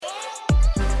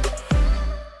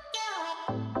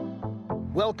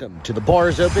Welcome to The Bar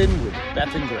is Open with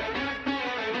Beth and Greg.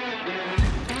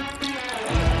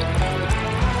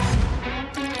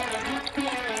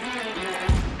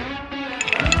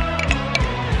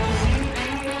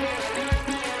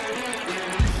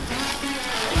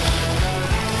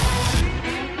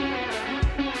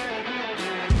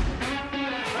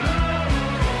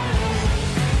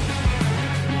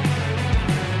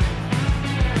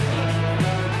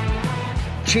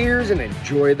 Cheers and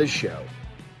enjoy the show.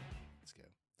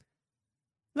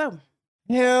 Hello.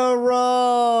 Hero.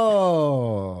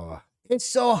 It's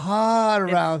so hot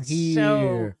around here.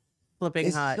 So flipping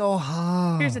It's hot. so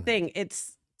hot. Here's the thing.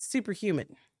 It's super humid.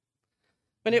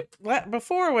 When it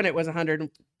was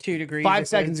 102 degrees. 5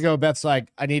 seconds ago, Beth's like,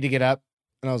 I need to get up.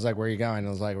 And I was like, where are you going? And I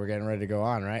was like, we're getting ready to go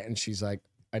on, right? And she's like,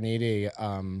 I need a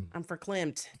I'm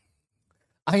verklempt.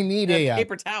 I need a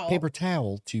paper towel. paper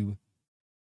towel to.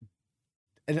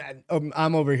 And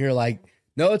I'm over here like,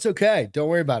 no, it's okay. Don't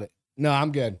worry about it. No,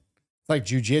 I'm good. It's like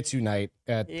jujitsu night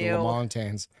at the Ew.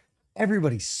 Lamontans.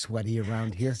 Everybody's sweaty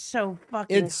around here. So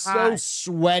fucking It's so hot.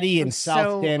 sweaty in I'm South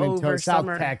so San over Antonio, South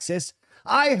summer. Texas.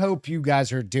 I hope you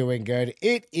guys are doing good.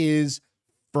 It is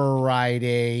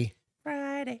Friday,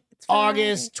 Friday. It's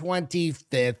August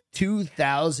 25th,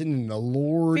 2000, and the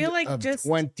Lord Feel like of just-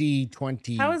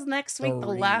 2020. How is next week the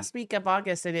 3. last week of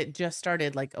August and it just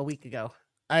started like a week ago?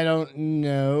 I don't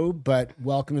know, but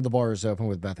welcome to The Bar is Open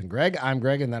with Beth and Greg. I'm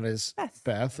Greg, and that is Beth.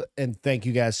 Beth. And thank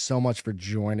you guys so much for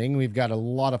joining. We've got a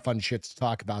lot of fun shit to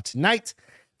talk about tonight.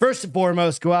 First and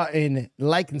foremost, go out and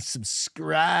like and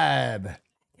subscribe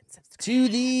to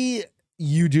the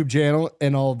YouTube channel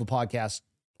and all of the podcast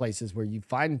places where you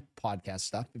find podcast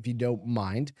stuff, if you don't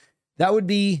mind. That would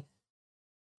be,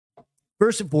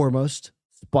 first and foremost,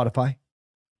 Spotify,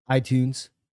 iTunes,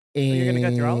 you're gonna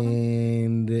go through all of them?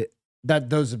 and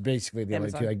those are basically the only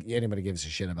Amazon. two anybody gives a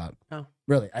shit about. Oh.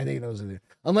 Really, I think those are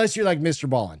unless you're like Mr.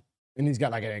 Ballin and he's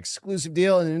got like an exclusive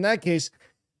deal, and in that case,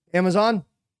 Amazon,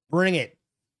 bring it.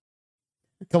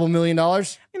 A couple $1 million.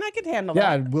 And I could handle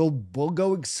Yeah, that. we'll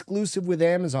go exclusive with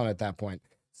Amazon at that point.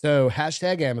 So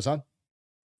hashtag Amazon.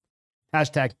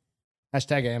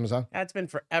 Hashtag Amazon. That's been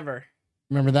forever.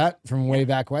 Remember that from way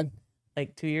back when?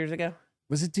 Like 2 years ago?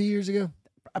 Was it 2 years ago?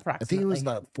 I Approximately. think it was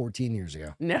about 14 years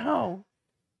ago. No.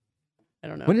 I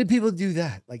don't know. When did people do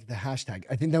that? Like the hashtag?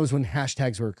 I think that was when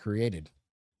hashtags were created.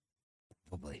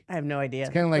 Probably. I have no idea.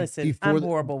 It's kind of like Listen, before I'm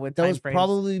horrible with that time was frames.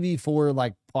 probably before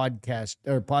like podcast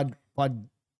or pod. What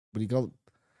do you call it?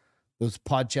 Those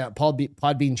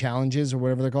Podbean challenges or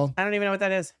whatever they're called. I don't even know what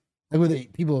that is. Like where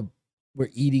people were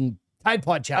eating Tide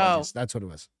Pod challenges. Oh. That's what it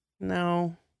was.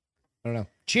 No. I don't know.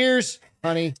 Cheers,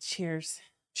 honey. Cheers.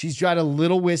 She's tried a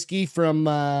little whiskey from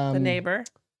The neighbor.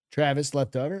 Travis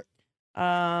left over.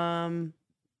 Um,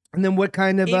 And then what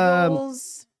kind of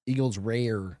Eagles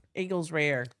Rare?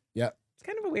 Rare. Yep. It's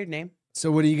kind of a weird name.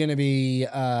 So what are you gonna be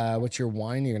what's your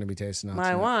wine you're gonna be tasting on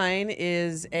My tonight? wine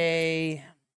is a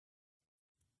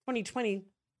 2020.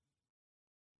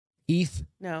 Heath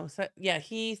No,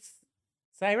 Heath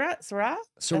Syrah.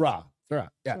 Syrah.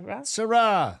 Yeah.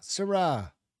 Syrah?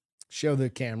 Syrah. Show the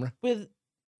camera. With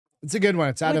It's a good one.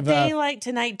 It's out of daylight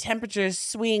to night temperatures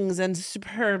swings and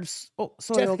superb soil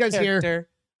Jessica's here. character.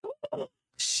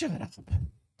 Shut up.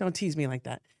 Don't tease me like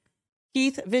that.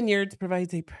 Heath Vineyards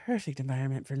provides a perfect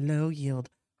environment for low yield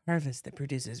harvest that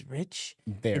produces rich,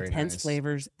 very intense nice.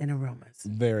 flavors and aromas.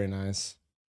 Very nice.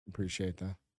 Appreciate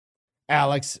that.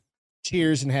 Alex,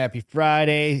 cheers and happy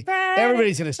Friday.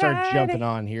 Everybody's gonna start jumping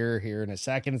on here in a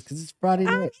second because it's Friday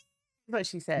night. What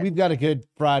she said. We've got a good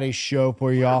Friday show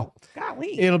for y'all.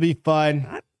 Golly. It'll be fun.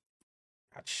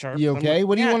 Not sure. You okay?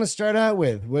 What do you want to start out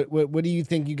with? What do you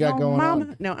think you got going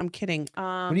on? No, I'm kidding.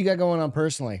 What do you got going on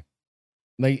personally?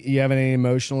 Like, you having any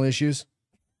emotional issues?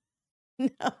 No.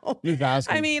 Just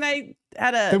asking. I mean, I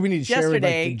had a Think we need to share with like,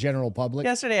 yesterday. the general public.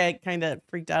 Yesterday, I kind of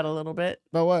freaked out a little bit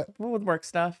About what? with work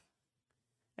stuff.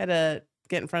 I had to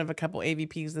get in front of a couple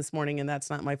AVPs this morning, and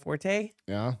that's not my forte.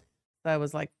 Yeah. So I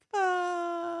was like,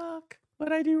 "Fuck,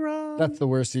 what'd I do wrong?" That's the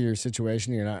worst of your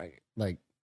situation. You're not like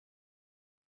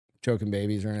choking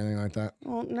babies or anything like that.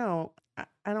 Well, no,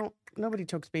 I don't. Nobody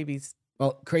chokes babies.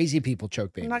 Well, crazy people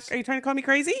choke I'm babies. not, are you trying to call me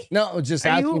crazy? No, just Are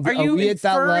asking. you Are we at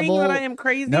that inferring level? that I am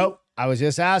crazy? Nope. I was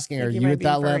just asking. I Are think you you might at be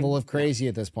that inferring. level of crazy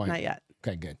at this point? Not yet.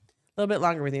 Okay, good. A little bit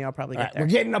longer with you. I'll probably All get right, there. we're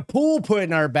getting a pool put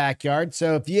in our backyard.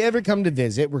 So if you ever come to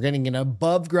visit, we're getting an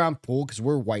above ground pool because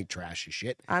we're white trash as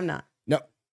shit. I'm not. No.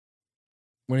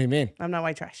 What do you mean? I'm not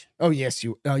white trash. Oh, yes,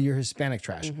 you're Hispanic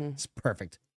trash. Mhm. It's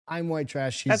perfect. I'm white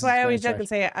trash. She's That's why I always Hispanic joke and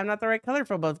say I'm not the right color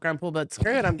for above ground pool, but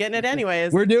screw it, I'm getting it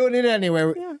anyways. We're doing it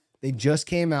anyway. Yeah. They just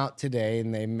came out today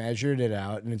and they measured it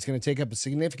out, and it's going to take up a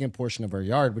significant portion of our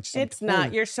yard, which is It's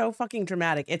not. You're so fucking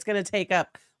dramatic. It's going to take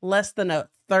up less than a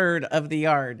third of the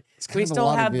yard. We still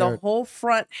have the whole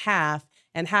front half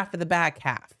and half of the back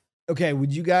half. Okay,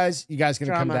 would you guys going to come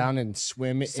Drama. down and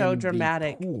swim So in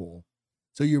dramatic. the pool?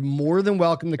 So you're more than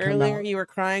welcome to come Earlier, out. you were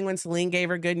crying when Celine gave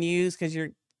her good news because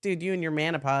you and your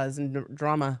menopause and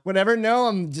drama. Whatever.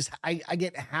 No, I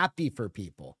get happy for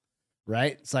people,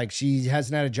 right? It's like she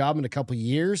hasn't had a job in a couple of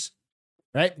years,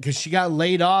 right? Because she got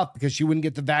laid off because she wouldn't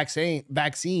get the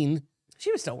vaccine.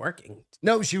 She was still working.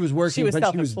 No, she was working. She was but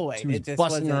self-employed. She was It just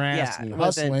busting her wasn't- ass yeah, and it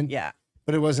wasn't- hustling. Yeah.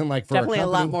 But it wasn't like for Definitely a a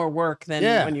lot company. more work than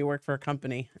Yeah. when you work for a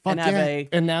company. Fuck and have yeah.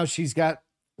 And now she's got,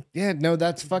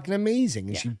 that's fucking amazing.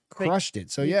 And Yeah. she crushed it.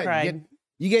 So you yeah, cried.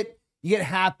 you get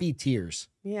happy tears.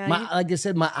 Yeah. Like I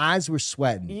said, my eyes were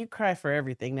sweating. You cry for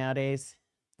everything nowadays.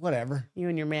 Whatever. You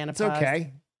and your menopause. It's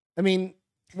okay. I mean,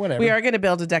 whatever. We are going to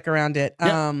build a deck around it.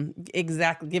 Yep.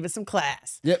 Exactly. Give it some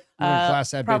class. Yep. We're gonna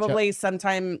class that bitch up. Probably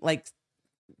sometime like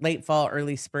late fall,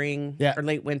 early spring, Yeah. or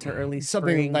late winter, early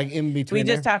Something spring. like in between. We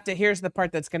just there. have to. Here's the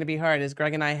part that's going to be hard: is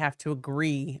Greg and I have to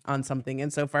agree on something.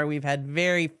 And so far, we've had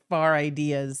very far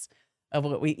ideas of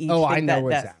what we each. Oh, think I know that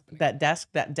what's desk, happening.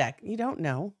 that deck. You don't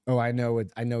know. Oh, I know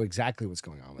it. I know exactly what's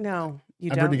going on with No,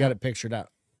 you I've don't. already got it pictured out.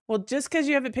 Well, just because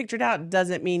you have it pictured out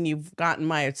doesn't mean you've gotten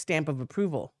my stamp of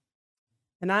approval.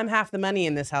 And I'm half the money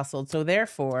in this household, so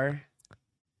therefore,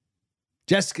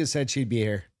 Jessica said she'd be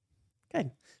here.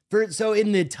 good. So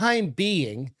in the time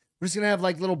being, we're just gonna have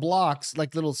like little blocks,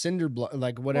 like little cinder block,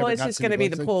 like whatever. Well, it's not just going to cinder be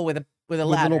blocks, the like, pool with a with a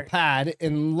ladder. little pad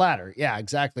and ladder. Yeah,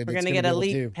 exactly. We're that's going to get be a able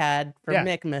leaf to- pad for Yeah.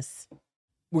 Mickmas.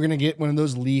 We're gonna get one of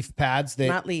those leaf pads that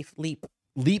Not leaf, leap.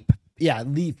 leap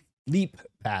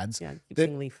pads. Yeah, keep that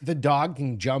saying leaf. the dog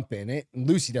can jump in it. And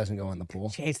Lucy doesn't go in the pool.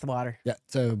 She hates the water. Yeah.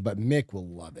 So, but Mick will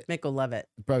love it. Mick will love it.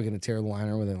 Probably gonna tear the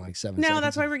liner within like 7 No, seconds.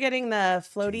 that's why we're getting the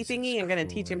floaty Jesus thingy. I'm going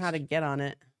to teach him how to Christ. get on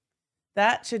it.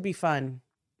 That should be fun.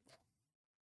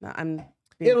 No, I'm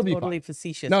being It'll be totally fun.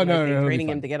 facetious. No, when I no, think no, it'll be training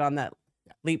him fun. to get on that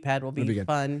leap pad will It'll be be good.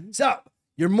 fun. So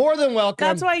you're more than welcome.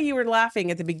 That's why you were laughing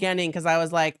at the beginning because I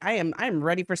was like, I'm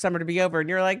ready for summer to be over, and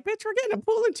you're like, bitch, we're getting a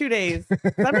pool in 2 days.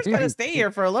 Summer's gonna stay here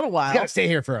for a little You while. gotta stay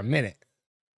here for a minute.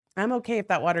 I'm okay if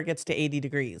that water gets to 80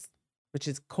 degrees, which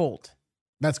is cold.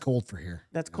 That's cold for here.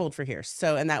 That's cold for here.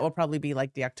 So, and that will probably be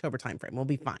like the October timeframe. We'll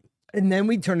be fine. And then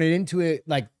we turn it into it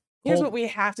like Here's cold- what we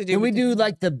have to do. And we with do the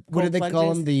like the what do cold they call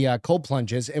plunges? them? The cold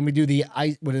plunges, and we do the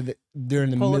ice. What are the? They're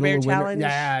in the Polar middle bear of winter. challenge?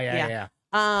 Yeah. Yeah.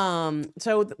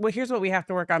 So well, here's what we have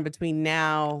to work on between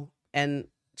now and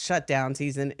shutdown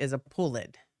season is a pool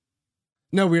lid.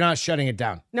 No, we're not shutting it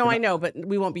down. No, We're I not- know, but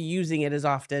we won't be using it as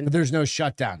often. But there's no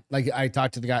shutdown. Like I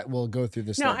talked to the guy. We'll go through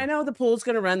this. No, later. I know the pool's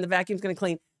gonna run, the vacuum's gonna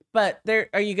clean, but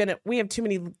we have too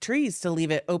many trees to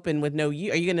leave it open with no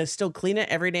use. Are you gonna still clean it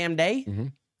every damn day?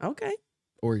 Mhm. Okay.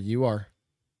 Or you are.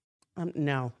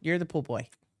 No, you're the pool boy.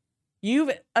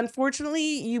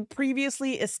 You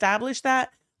previously established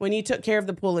that when you took care of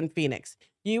the pool in Phoenix.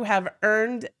 You have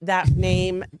earned that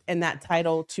name and that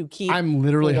title to keep I'm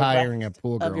literally for the hiring a rest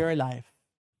pool girl. of your life.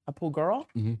 A pool girl?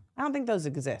 Mhm. I don't think those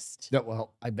exist. No,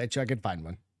 well, I bet you I could find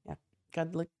one.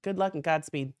 Good luck and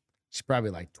Godspeed. She's probably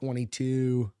like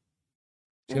 22.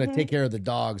 She's gonna Mhm. take care of the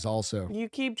dogs also. You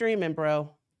keep dreaming,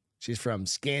 bro. She's from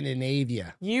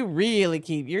Scandinavia You really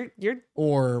keep you're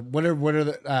or whatever. What are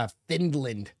the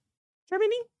Finland?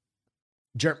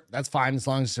 Germany, That's fine as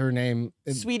long as her name.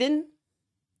 Sweden.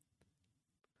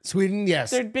 Sweden,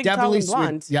 yes. They're big, definitely tall,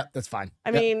 and blonde. Yep, that's fine.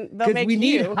 I Yep. mean, they'll 'Cause make we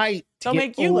need you. height. to they'll get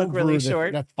make you look really over the-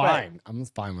 short, That's but- fine. I'm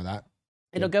fine with that.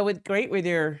 It'll go with great with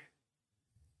your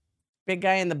big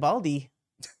guy in the baldy.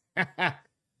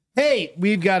 Hey,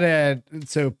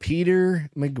 so Peter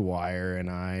McGuire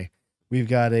and we've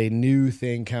got a new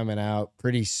thing coming out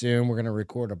pretty soon. We're gonna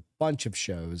record a bunch of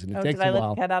shows, and it Oh, takes did I a let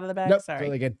while. the cat out of the bag? Nope, Sorry.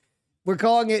 really good. We're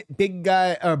calling it Big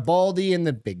Guy or Baldy and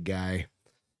the Big Guy.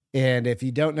 And if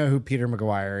you don't know who Peter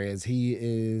McGuire is, he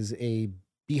is a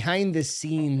behind the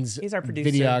scenes He's our producer.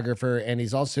 videographer, and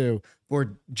he's also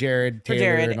for Jared For Taylor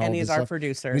Jared, and all and this he's our stuff.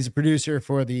 producer. He's a producer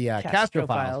for the Castro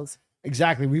Files.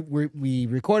 Exactly. We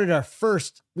recorded our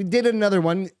first. We did another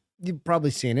one. You've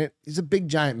probably seen it. He's a big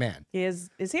giant man. Is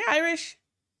he Irish?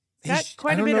 He's got He's-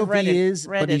 quite I a don't bit know of if red. he is,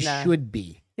 red but he in the- should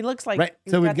be. He looks like Right.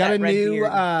 he's So we've got a that red new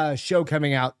beard. show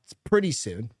coming out pretty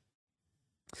soon,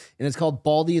 and it's called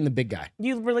Baldy and the Big Guy.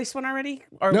 You released one already,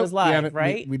 or it Nope, was we live, haven't-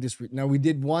 right? We just we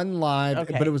did one live,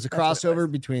 Okay, but it was a that's what it crossover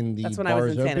was. between the That's when I was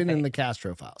Bars in Santa Open Fe. and the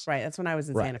Castro Files. Right. That's when I was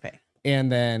in Right. Santa Fe.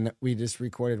 And then we just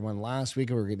recorded one last week,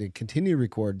 and we're going to continue to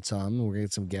record some. We're going to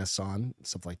get some guests on,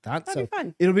 stuff like that. That'd So be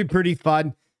fun. it'll be pretty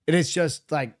fun. And it's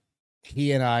just like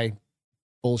he and I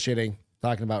bullshitting,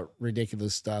 talking about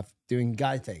ridiculous stuff, doing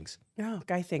guy things. Oh,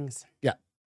 guy things. Yeah.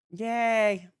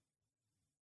 Yay.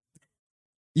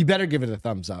 You better give it a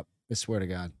thumbs up. I swear to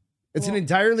God. It's an Well,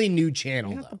 entirely new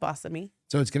channel, You're not the though. boss of me.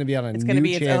 So it's going to be on a It's new going to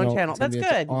be its channel. own channel. It's gonna That's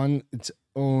be good. on its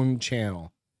own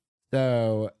channel.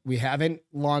 So we haven't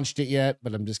launched it yet,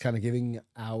 but I'm just kind of giving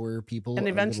our people. And a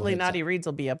little eventually heads Naughty up. Reads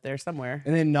will be up there somewhere.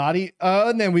 And then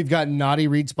and then we've got Naughty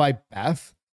Reads by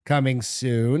Beth coming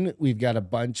soon. We've got a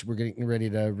bunch. We're getting ready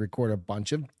to record a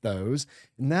bunch of those.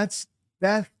 And that's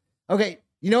Beth. Okay.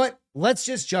 You know what? Let's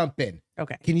just jump in.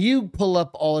 Okay. Can you pull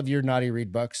up all of your Naughty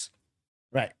Read books?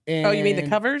 Right. Oh, you mean the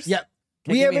And- covers? Yep.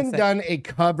 Okay, We give me a haven't sec. done a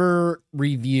cover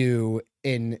review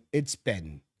it's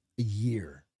been a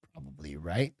year, probably,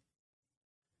 right?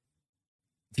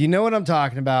 If you know what I'm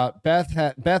talking about,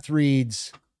 Beth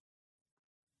reads.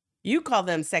 You call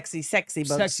them sexy books. Sexy,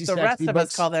 the rest sexy of books.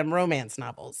 us call them romance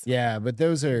novels. Yeah, but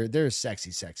they're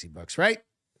sexy books, right?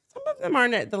 Some of them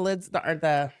aren't. The lids are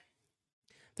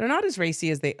they're not as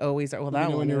racy as they always are. Well, Let me that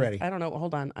know one when you're is. ready. I don't know.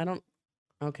 Hold on. I don't.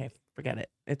 Okay, forget it.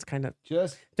 It's kind of.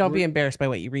 Just Don't be embarrassed by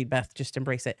what you read, Beth. Just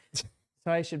embrace it.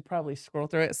 So I should probably scroll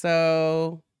through it.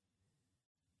 So,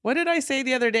 what did I say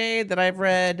the other day that I've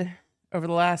read over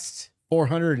the last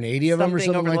 480 of them or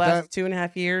something over like the last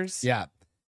that. 2.5 years? Yeah.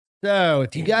 So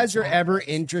if you Damn, guys are that ever was-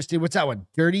 interested, what's that one?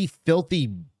 Dirty, Filthy.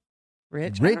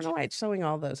 Rich. I Rich? don't know why it's showing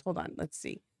all those. Hold on. Let's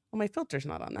see. Well, my filter's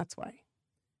not on. That's why.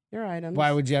 Your items.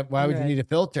 Why would you Right. need a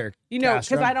filter? You know, because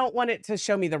Castro? I don't want it to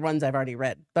show me the ones I've already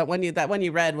read. But when you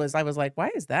read was, I was like, why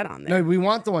is that on there? No, we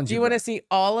want the ones Do you you've want to read. see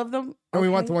all of them? No, we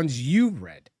want the Okay. ones you've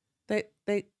read. They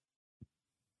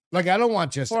Like I don't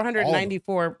want just all of them.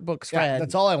 494 books Yeah, read.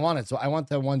 that's all I wanted. So I want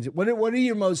the ones. What are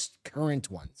your most current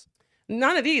ones?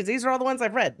 None of these. These are all the ones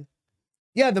I've read.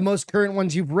 Yeah, the most current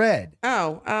ones you've read.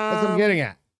 Oh, That's what I'm getting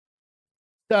at.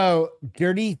 So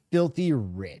Dirty, Filthy,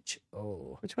 Rich.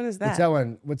 Oh, which one is what's that? that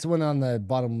one? What's the one on the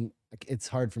bottom? It's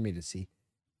hard for me to see.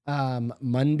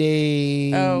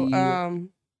 Monday. Oh,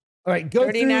 all right, go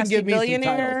Dirty through and Nasty give me some titles.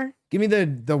 Billionaire. Give me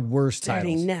the worst Dirty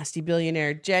titles. Nasty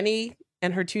Billionaire. Jenny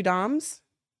and her two doms.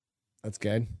 That's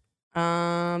good.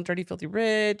 Dirty Filthy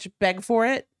Rich. Beg for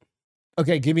it.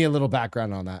 Okay, give me a little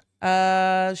background on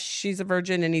that. She's a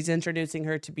virgin and he's introducing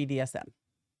her to BDSM.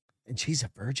 And she's a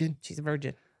virgin. She's a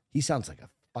virgin. He sounds like a.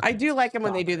 I fucking do like them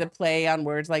when they do stalker. the play on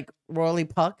words like royally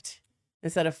pucked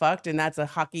instead of fucked, and that's a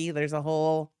hockey. There's a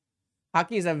whole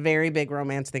hockey is a very big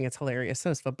romance thing. It's hilarious. So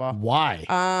is football. Why?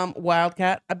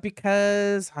 Wildcat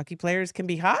because hockey players can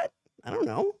be hot. I don't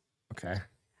know. Okay.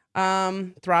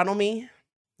 Throttle Me.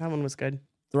 That one was good.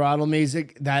 Throttle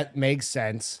music. That makes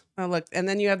sense. Oh look, and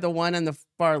then you have the one on the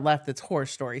far left that's horror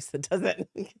stories that doesn't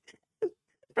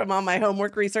from all my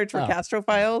homework research for Oh. Castro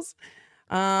files.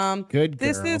 Good.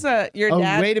 This girl. is your Oh,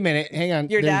 dad. wait a minute. Hang on.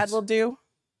 Your dad There's- will do.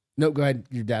 No, go ahead.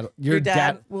 Your dad. Your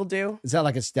dad will do. Is that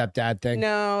like a stepdad thing?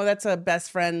 No, that's a best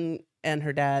friend and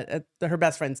her dad. Her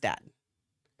best friend's dad.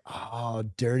 Oh,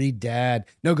 dirty dad.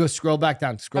 No, go scroll back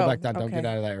down. Scroll Oh, back down. Don't get okay.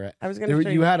 out of that. Right. I was gonna. show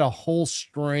You had a whole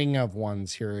string of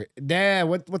ones here. Dad,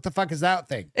 what the fuck is that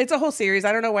thing? It's a whole series.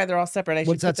 I don't know why they're all separate. I should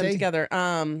What's put that them say? together.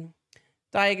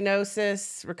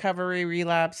 Diagnosis, recovery,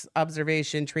 relapse,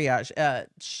 observation, triage.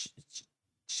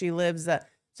 She lives.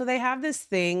 So they have this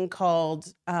thing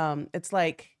called. It's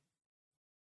like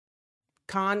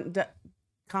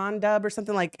condub or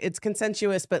something, like it's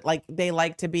consensuous, but like they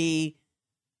like to be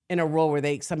in a role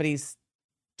where somebody's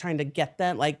trying to get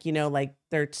them, like like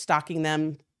they're stalking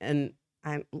them and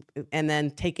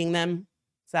then taking them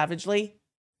savagely.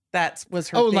 That was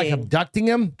her. Oh, thing. like abducting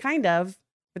him? Kind of.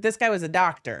 But this guy was a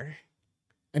doctor.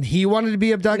 And he wanted to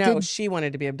be abducted? No, she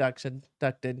wanted to be abducted.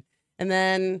 And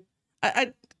then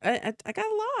I got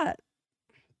a lot.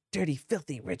 Dirty,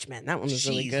 Filthy Rich Man. That one was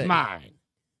really She's good. mine.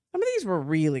 Some of these were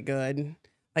really good.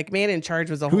 Like Man in Charge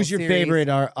was a whole Who's your series. favorite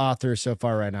author so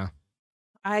far right now?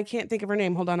 I can't think of her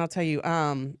name. Hold on, I'll tell you.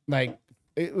 Like,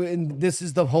 and this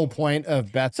is the whole point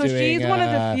of Beth So doing. she's one of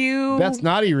the few. Beth's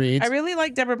Naughty Reads. I really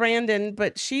like Deborah Brandon,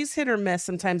 but she's hit or miss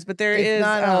sometimes. But there it's is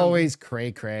not always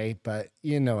cray, but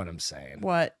you know what I'm saying.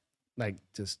 what. Like,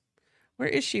 just Where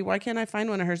is she? Why can't I find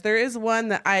one of hers? There is one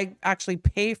that I actually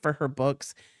pay for her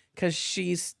books because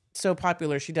she's so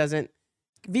popular. She doesn't.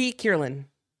 V. Kierlin,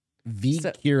 V.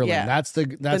 So- Kierlin. yeah. That's the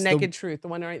The Naked Truth, the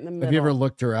one right in the middle. Have you ever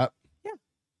looked her up? Yeah.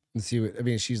 And see what I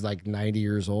mean? She's like 90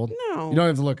 years old. No. You don't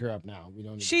have to look her up now. We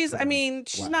don't. Need to She's. put I her on mean,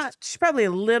 she's blast. not. She's probably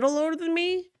a little older than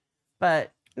me,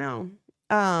 but no.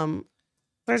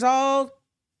 There's all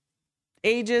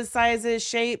ages, sizes,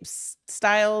 shapes,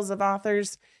 styles of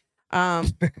authors.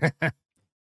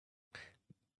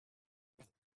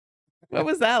 What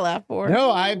was that laugh for?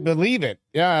 No, I believe it.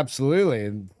 Yeah, absolutely.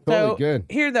 And totally So, good.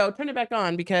 Here though, turn it back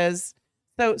on because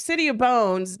So City of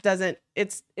Bones doesn't.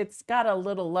 It's got a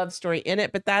little love story in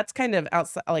it, but that's kind of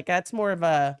outside. Like that's more of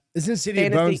a. Isn't City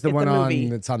of fantasy- Bones the it's one a on movie.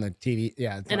 that's on the TV?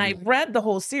 Yeah. And I read the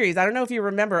whole series. I don't know if you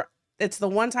remember. It's the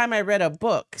one time I read a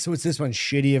book. So it's this one,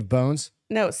 Shitty of Bones?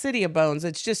 No, City of Bones.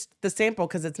 It's just the sample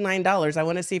because it's $9. I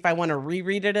want to see if I want to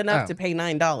reread it enough to pay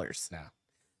 $9. No.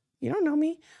 You don't know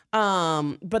me.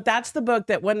 But that's the book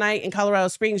that one night in Colorado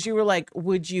Springs, you were like,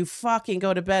 would you fucking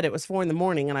go to bed? It was 4 a.m.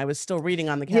 and I was still reading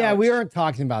on the couch. Yeah, we weren't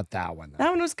talking about that one. Though. That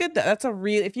one was good. That's a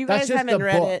real, if you That's guys just haven't the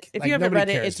read book. it, if Like, you haven't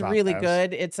nobody read it, cares it's about really those.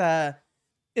 good.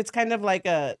 It's kind of like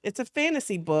it's a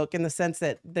fantasy book in the sense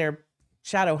that they're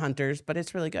shadow hunters, but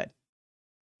it's really good.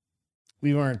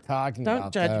 We weren't talking Don't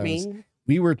about judge those. me.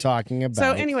 We were talking about.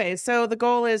 So anyway, so the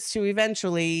goal is to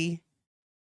eventually,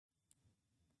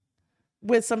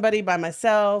 with somebody by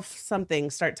myself,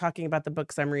 start talking about the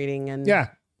books I'm reading and Yeah.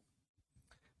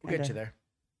 We'll get Kinda. you there.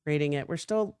 rating it. We're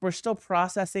still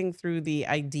processing through the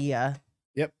idea.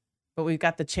 Yep. But we've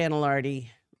got the channel already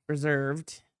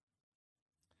reserved.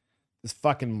 This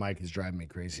fucking mic is driving me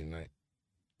crazy tonight.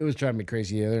 It was driving me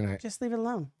crazy the other night. Just leave it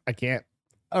alone. I can't.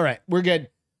 All right, we're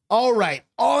good. All right,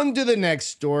 on to the next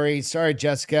story. Sorry,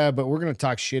 Jessica, but we're going to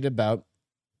talk shit about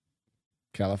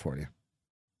California.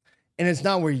 And it's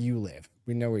not where you live.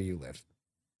 We know where you live.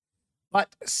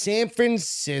 But San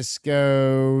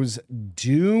Francisco's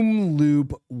Doom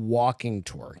Loop walking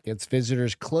tour gets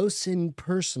visitors close and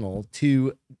personal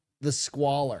to the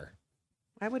squalor.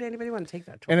 Why would anybody want to take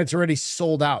that tour? And it's already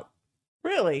sold out.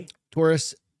 Really?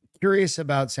 Tourists curious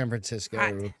about San Francisco.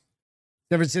 Hot. San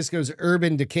Francisco's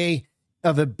urban decay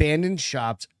of abandoned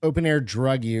shops, open air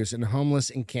drug use, and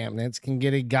homeless encampments can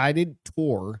get a guided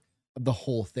tour of the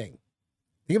whole thing.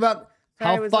 Think about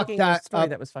Sorry, I how was fucked looking at a that story up,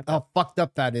 that was fucked how up. fucked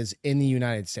up that is in the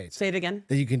United States. Say it again.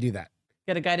 That you can do that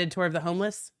Get a guided tour of the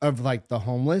homeless. of like the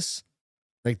homeless,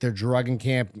 like their drug and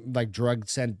camp, like drug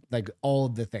sent, like all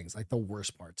of the things, like the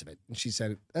worst parts of it. And she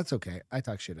said, "That's okay. I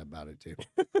talk shit about it too."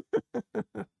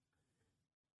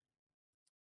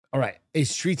 All right. A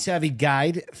street savvy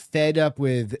guide fed up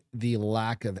with the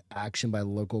lack of action by the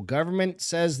local government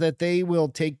says that they will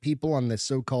take people on the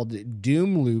so-called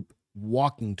Doom Loop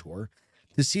walking tour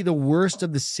to see the worst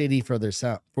of the city for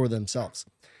themselves.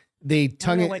 They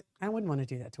tongue it. I wouldn't want to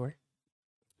do that tour.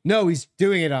 No, he's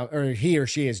doing it on, or he or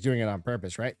she is doing it on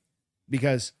purpose, right?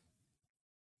 Because,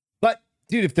 but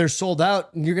dude, if they're sold out,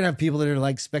 you're gonna have people that are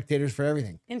like spectators for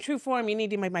everything. In true form, you need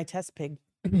to make my test pig.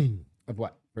 Of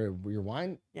what? For your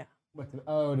wine? Yeah.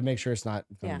 To make sure it's not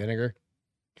from Yeah. vinegar.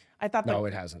 I thought No,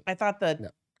 it hasn't. I thought the No.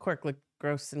 cork looked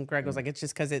gross, and Greg was like, "It's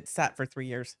just because it sat for 3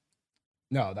 years."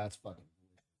 No, that's fucking.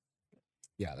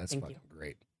 Yeah, that's Thank fucking you.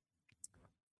 great.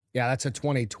 Yeah, that's a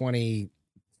 2020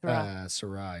 Syrah.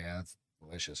 Syrah. Yeah, that's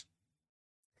delicious.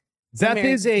 So Beth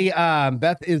Mary-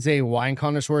 is a wine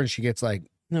connoisseur, and she gets like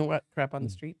No, what crap on the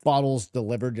streets? bottles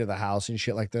delivered to the house and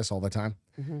shit like this all the time.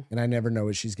 Mhm. And I never know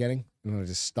what she's getting. I'm gonna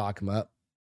just stock them up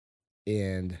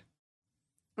and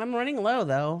I'm running low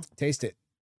though. taste it.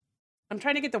 I'm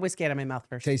trying to get the whiskey out of my mouth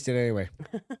first. Taste it anyway.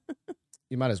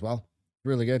 You might as well.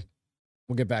 Really good.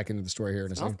 We'll get back into the story here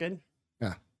in a Smells second.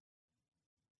 good.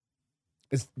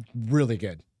 It's really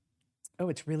good. Oh,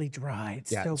 it's really dry.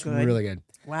 It's Yeah, so it's good. really good.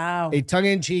 Wow. A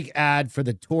tongue-in-cheek ad for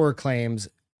the tour claims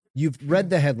you've read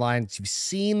the headlines, you've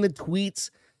seen the tweets.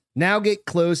 Now get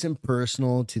close and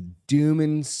personal to doom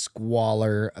and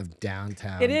squalor of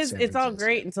downtown. It is. San It's all Francisco.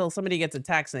 great until somebody gets a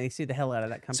tax and they sue the hell out of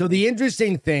that company. So the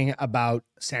interesting thing about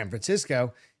San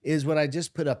Francisco is what I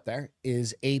just put up there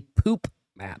is a poop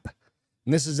map.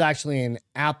 And this is actually an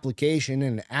application,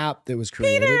 an app that was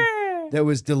created, that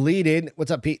was deleted.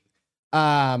 What's up, Pete?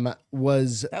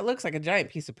 Was that looks like a giant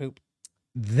piece of poop.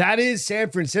 that is San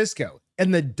Francisco.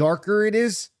 And the darker it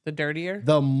is, The dirtier.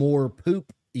 the more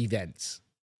poop events.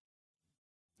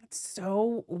 That's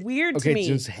so weird to Okay, me.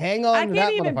 just hang on I to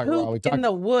that can't even motherfucker while we poop talk. in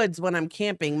the woods when I'm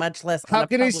camping, much less on How a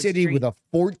can a public city street. with a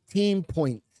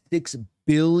 $14.6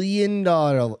 billion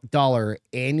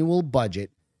annual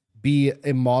budget be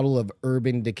a model of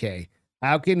urban decay?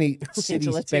 How can a city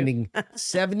Angela, too. spending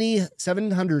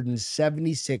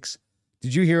 776?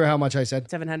 Did you hear how much I said?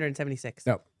 776.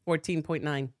 No.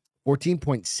 14.9.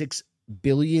 $14.6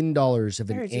 billion of an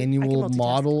There, dude, I can annual multitask.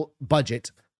 model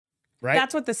budget, right?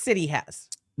 That's what the city has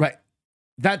right.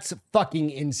 That's fucking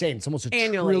insane. It's almost $1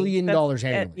 annually. trillion That's-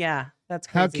 annually. yeah, that's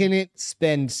crazy. How can it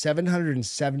spend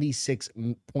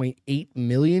 $776.8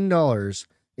 million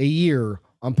a year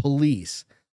on police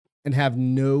and have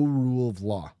no rule of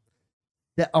law?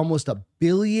 That almost $1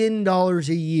 billion a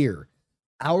year.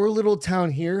 Our little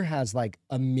town here has like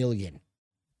 1 million.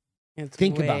 It's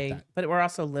think about that. But we're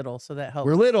also little, so that helps.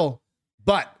 We're little,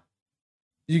 but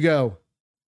you go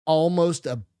almost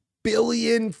 $1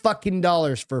 billion fucking for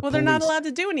Well, police. they're not allowed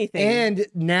to do anything.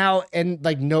 And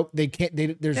like, nope, they can't.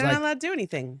 There's they're like, not allowed to do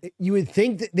anything. you would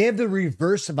think that they have the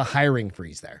reverse of a hiring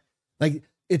freeze there. Like,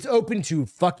 it's open to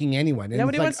fucking anyone. And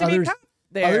Nobody it's wants like to be a cop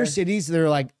there. other cities, they're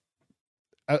like,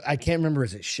 I can't remember,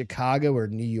 is it Chicago or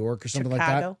New York or something like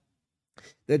that?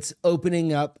 That's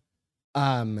opening up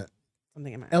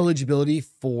Something in my eligibility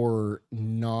for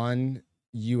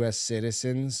non-US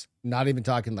citizens. Not even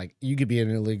talking like you could be an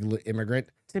illegal immigrant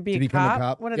to be a become cop? a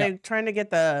cop. What are Yeah. they trying to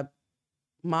get the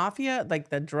mafia, like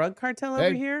the drug cartel over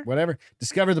Hey, here? whatever.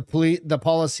 Discover the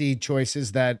policy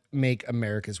choices that make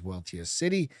America's wealthiest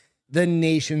city the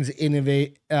nation's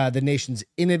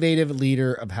innovative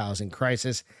leader of housing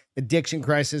crisis, addiction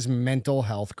crisis, mental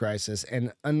health crisis,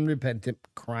 and unrepentant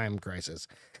crime crisis.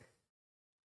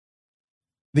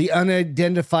 The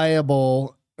unidentified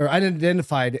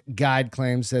guide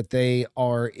claims that they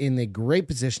are in a great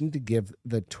position to give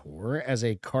the tour as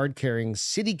a card-carrying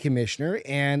city commissioner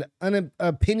and an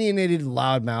opinionated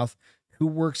loudmouth who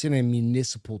works in a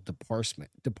municipal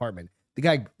department.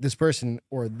 This person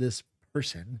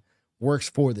works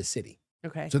for the city.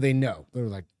 Okay. So they know. They're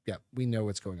like, yeah, we know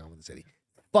what's going on with the city.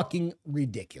 Fucking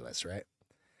ridiculous, right?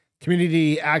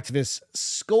 Community activists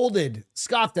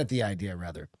scoffed at the idea,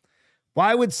 rather.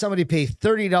 Why would somebody pay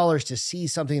 $30 to see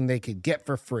something they could get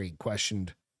for free?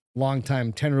 Questioned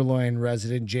longtime Tenderloin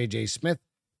resident J.J. Smith,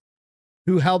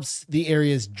 who helps the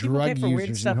area's drug People pay for weird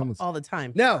users stuff and homeless. all the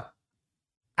time. No,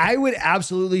 I would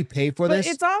absolutely pay for But this.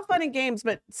 it's all fun and games,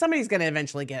 but somebody's going to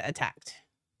eventually get attacked.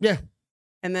 Yeah.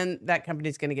 And then that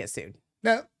company's going to get sued.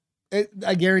 No,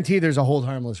 I guarantee there's a hold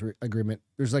harmless agreement.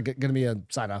 There's like going to be a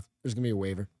sign off. There's going to be a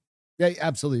waiver. Yeah,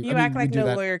 absolutely. You act like no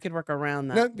lawyer could work around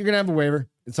that. No, you're going to have a waiver.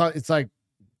 It's like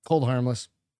cold harmless.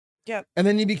 Yep. And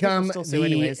then you become still sue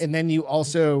anyways. and then you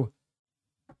also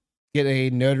get a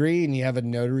notary, and you have a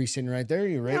notary sitting right there.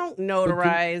 You're right. You don't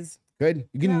notarize. Good.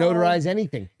 You can No. notarize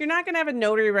anything. You're not going to have a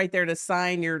notary right there to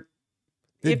sign your.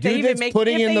 The if they dude even that's make,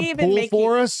 putting if in they the even pool make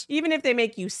for you, us, even if they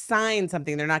make you sign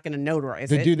something, they're not going to notarize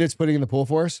the it. dude that's putting in the pool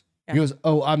for us, Yeah. he goes,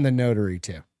 "Oh, I'm the notary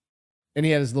too," and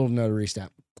he had his little notary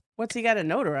stamp. What's he got to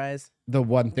notarize? The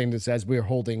one thing that says we're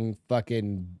holding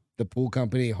fucking the pool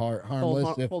company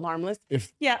harmless. Hold harmless.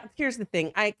 If Yeah, here's the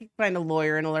thing. I can find a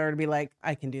lawyer and a lawyer to be like,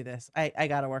 I can do this. I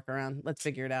got to work around. Let's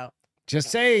figure it out. just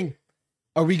saying,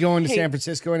 are we going to Hey. San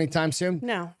Francisco anytime soon?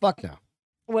 No. Fuck no.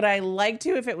 Would I like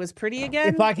to if it was pretty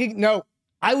again? If I could, no,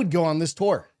 I would go on this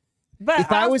tour. But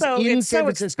if I was also, in it's San so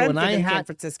Francisco and expensive I in had- San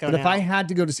Francisco But now. if I had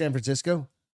to go to San Francisco,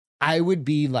 I would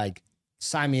be like,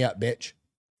 sign me up, bitch.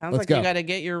 Sounds let's like go. you got to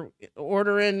get your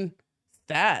order in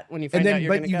stat when you And find out then,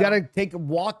 you're but going you to got to take a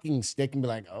walking stick and be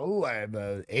like, oh, I have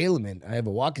a ailment. I have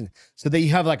a walking. So that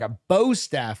you have like a bow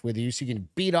staff with you so you can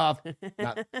beat off.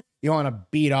 Not, you want to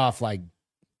beat off like,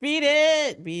 beat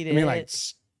it. I mean, like,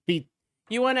 beat.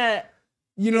 You want to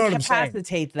You know what I'm saying?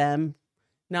 incapacitate them,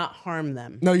 not harm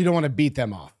them. No, you don't want to beat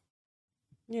them off.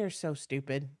 You're so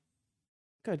stupid.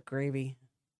 Good gravy.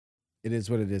 It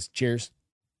is what it is. Cheers.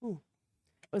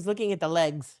 I was looking at the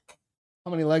legs.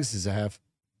 How many legs does it have?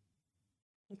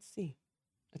 Let's see.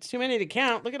 It's too many to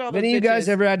count. Look at all Have those any of you guys bitches.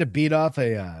 ever had to beat off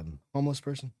a homeless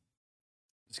person?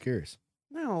 Just curious.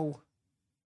 No.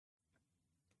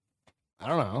 I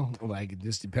don't know. Like, it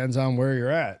just depends on where you're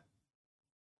at.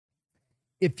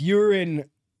 If you're in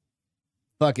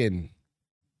fucking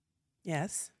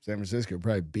Yes. San Francisco,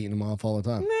 probably beating them off all the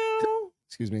time. No.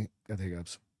 Excuse me. Got the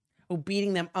hiccups. Oh,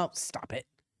 beating them up. Stop it.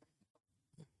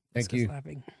 Thank Let's go you,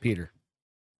 slapping. Peter.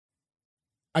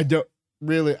 I don't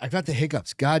really. I got the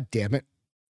hiccups. God damn it.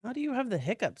 How do you have the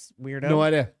hiccups, weirdo? No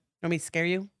idea. Want me to scare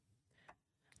you?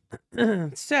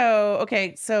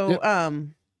 Okay.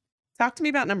 Talk to me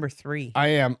about number 3. I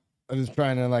am. I'm just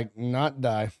trying to like not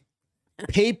die.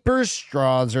 Paper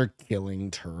straws are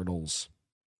killing turtles.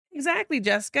 Exactly,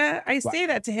 Jessica. I say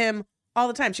that to him all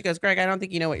the time. She goes, Greg, I don't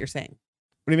think you know what you're saying.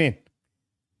 What do you mean?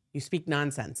 You speak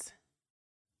nonsense.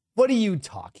 What are you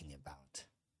talking about?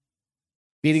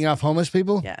 Beating off homeless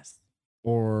people? Yes.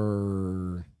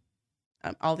 Or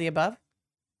All the above?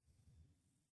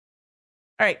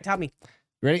 All right, tell me.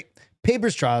 ready?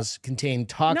 Paper straws contain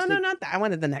toxic. No, not that. I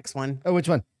wanted the next one. Oh, which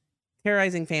one?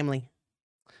 Terrorizing family.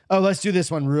 Oh, let's do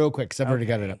this one real quick because I've already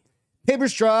got it Okay. up. Paper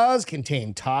straws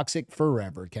contain toxic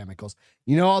forever chemicals.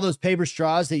 You know all those paper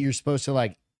straws that you're supposed to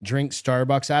like drink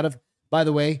Starbucks out of? By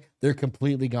the way, they're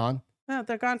completely gone. No,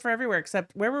 they're gone for everywhere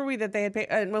except where were we that they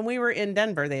had when we were in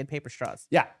Denver, they had paper straws.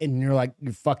 Yeah, and you're like,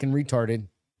 you're fucking retarded.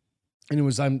 And it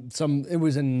was it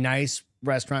was a nice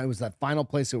restaurant. It was that final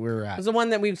place that we were It at. was the one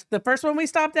that the first one we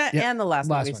stopped at Yep, and the last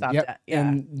one we stopped Yep. at. Yeah.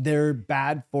 And they're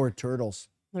bad for turtles.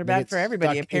 They're They bad get for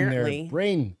everybody, stuck in their apparently.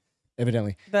 brain.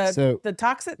 evidently.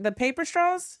 The paper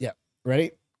straws. Yeah.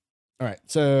 Ready? All right.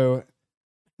 So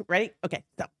Ready? Okay.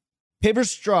 So paper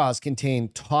straws contain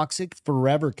toxic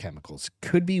forever chemicals.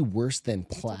 Could be worse than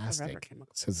forever plastic,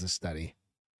 chemicals? says the study.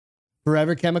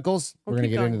 Forever chemicals? We'll We're going to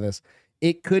keep get going. into this.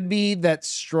 It could be that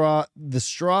the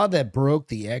straw that broke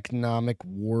the economic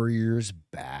warriors'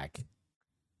 back.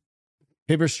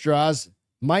 Paper straws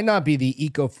might not be the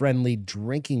eco-friendly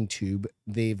drinking tube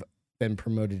they've been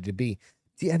promoted to be.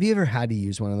 Have you ever had to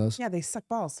use one of those? yeah, they suck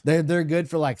balls. They're good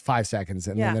for like 5 seconds,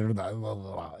 and Yeah. then they're blah, blah,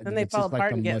 blah, blah. Then they It's fall just like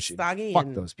apart the and get mushy. soggy. Fuck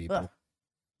and, those people. ugh.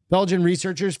 Belgian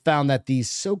researchers found that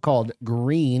these so-called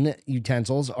green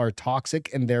utensils are toxic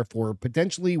and therefore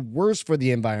potentially worse for the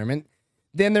environment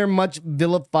than their much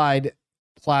vilified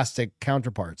plastic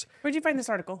counterparts. Where'd you find this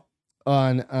article?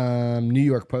 On New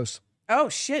York Post. Oh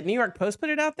shit! New York Post put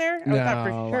it out there. I thought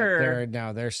for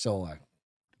sure. They're still an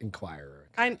Inquirer.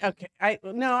 But I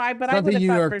would have the New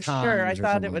thought York for sure. I Times or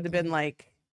thought something it would have like been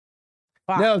like,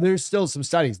 fuck, No, there's still some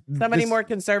studies. somebody more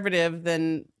conservative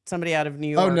than somebody out of New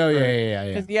York. Oh no, yeah.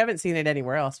 Because you haven't seen it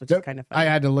anywhere else, which Nope. is kind of funny.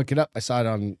 I had to look it up. I saw it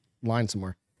online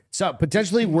somewhere. So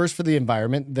potentially worse for the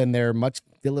environment than their much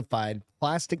vilified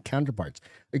plastic counterparts,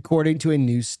 according to a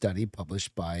new study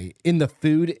published in the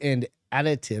Food and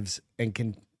Additives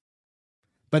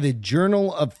by the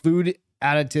Journal of Food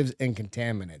Additives and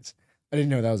Contaminants. I didn't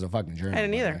know that was a fucking journal. I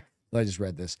didn't either. by the way. Well, I just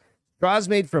read this. Straws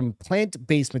made from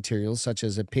plant-based materials such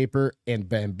as paper and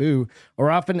bamboo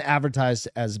are often advertised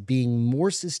as being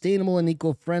more sustainable and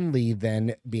eco-friendly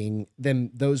than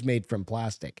those made from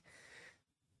plastic.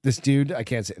 This dude, I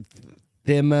can't say,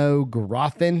 Thimo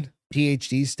Groffen,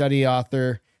 PhD study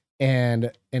author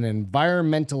and an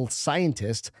environmental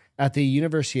scientist at the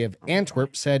University of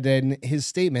Antwerp, said in his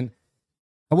statement,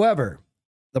 however,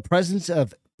 the presence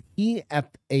of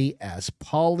PFAS,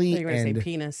 You're gonna say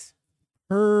penis.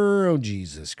 oh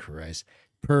Jesus Christ,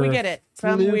 We get it.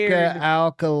 Some weird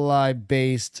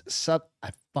alkali-based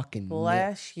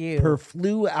bless you.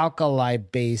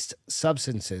 perflualkali-based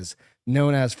substances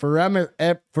known as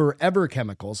forever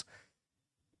chemicals,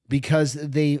 because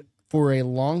it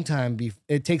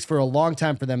takes for a long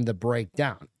time for them to break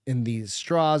down. And these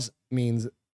straws means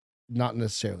not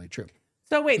necessarily true.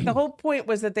 So wait, the whole point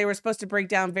was that they were supposed to break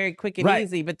down very quick and Right.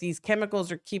 easy, but these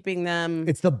chemicals are keeping them.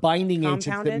 It's the binding agents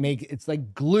that Compounded? make it's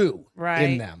like glue in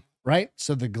Right. them, right?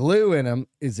 So the glue in them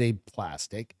is a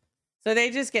plastic, So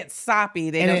they just get soppy.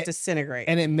 They And don't it- disintegrate.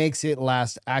 and it makes it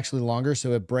last actually longer.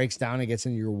 So it breaks down and gets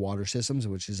into your water systems,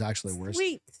 which is actually worse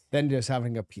Sweet. than just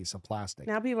having a piece of plastic.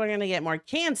 Now people are gonna get more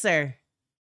cancer.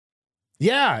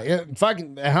 Yeah,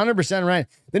 fucking 100% right.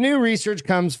 The new research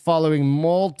comes following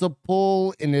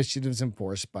multiple initiatives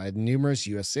enforced by numerous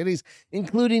U.S. cities,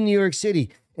 including New York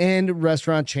City, and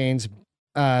restaurant chains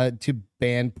to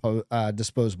ban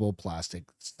disposable plastic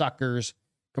suckers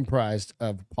comprised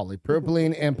of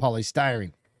polypropylene and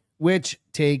polystyrene, which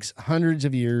takes hundreds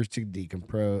of years to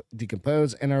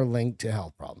decompose and are linked to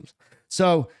health problems.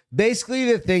 So basically,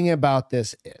 the thing about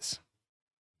this is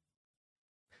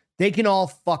they can all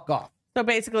fuck off. So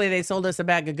basically, they sold us a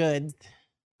bag of goods.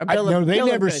 A They bill of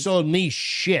never goods. sold me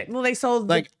shit. Well, they sold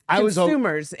Like, the I was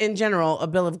consumers in general a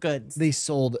bill of goods. They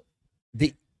sold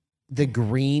the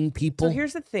green people. So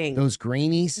here's the thing. Those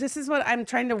greenies. This is what I'm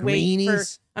trying to wait for.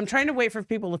 Greenies. I'm trying to wait for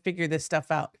people to figure this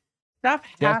stuff out. Stuff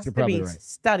Yes, has you're to probably be right.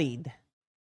 studied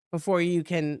before you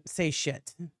can say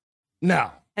shit.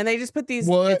 No. And they just put these.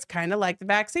 What? It's kind of like the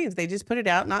vaccines. They just put it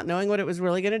out, not knowing what it was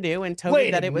really going to do, and told Wait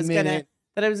you that a it was minute.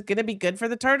 gonna be good for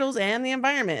the turtles and the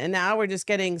environment. And now we're just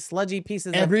getting sludgy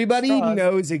pieces. Everybody of straws.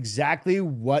 knows exactly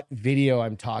what video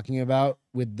I'm talking about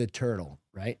with the turtle,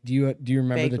 right? Do you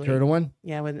remember the Vaguely. turtle one?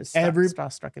 Yeah, when the straw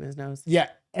struck in his nose. Yeah.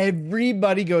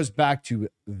 Everybody goes back to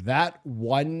that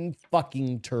one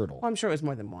fucking turtle. Well, I'm sure it was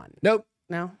more than one. Nope.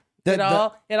 No,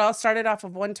 The- it all started off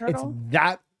of one It's turtle.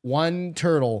 that one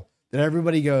turtle that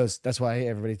everybody goes, that's why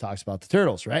everybody talks about the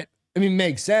turtles, right? I mean,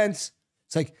 makes sense.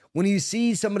 It's like when you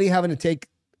see somebody having to take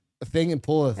a thing and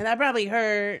pull And that probably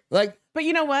hurt. like, But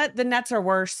you know what? The nets are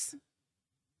worse.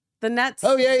 The nets.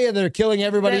 oh yeah, they're killing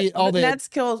everybody. The nets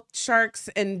kill sharks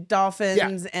and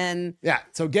dolphins and yeah.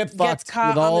 So get gets fucked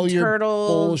caught with all on the your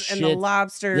turtles and the bullshit.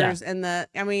 lobsters and the.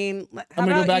 I mean, how I'm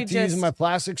gonna go about back you to just, using my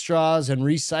plastic straws and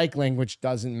recycling, which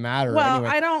doesn't matter Well, anyway.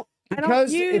 I don't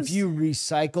Because use. if you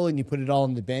recycle and you put it all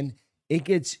in the bin, it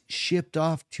gets shipped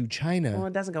off to China. Well,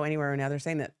 it doesn't go anywhere now. They're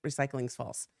saying that recycling's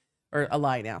false or a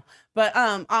lie now. But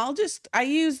I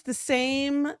use the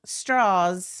same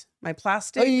straws. My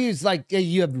plastic. Oh, you use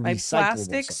you have My recyclable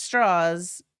plastic stuff.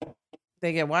 straws.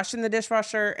 They get washed in the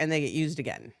dishwasher and they get used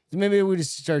again. So maybe we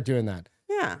just start doing that.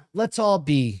 Yeah. Let's all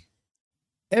be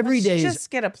Every day is just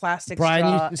get a plastic Brian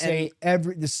straw. used to say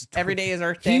every day is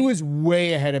Earth Day. He was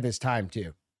way ahead of his time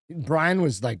too. Brian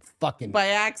was like fucking by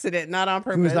accident, not on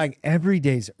purpose. He was like every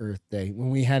day's Earth Day. When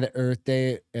we had an Earth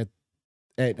Day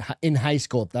in high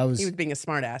school, that was he was being a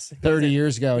smartass 30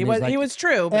 years ago. He and was. like, He was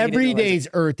true. But every day's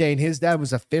Earth Day, and his dad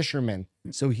was a fisherman,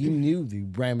 so he knew the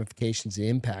ramifications, the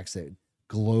impacts that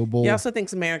global. He also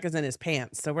thinks America's in his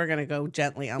pants, so we're gonna go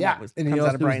gently on what and he comes also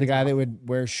out of was Brian's the guy mouth. that would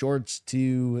wear shorts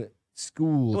to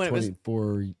school When it was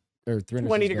 24 or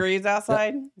 20 degrees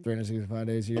outside. 365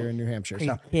 days a year in New Hampshire. Crazy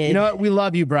So, kid. you know what? We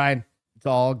love you, Brian. It's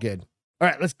all good. All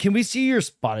right, can we see your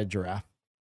spotted giraffe?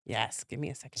 Yes, give me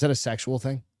a second. Is that a sexual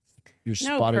thing? Your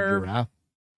No, spotted perv. giraffe?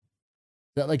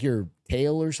 Is that like your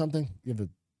tail or something? You have a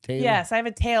tail? Yes, I have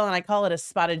a tail and I call it a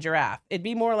spotted giraffe. It'd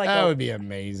be more like That would be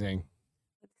amazing.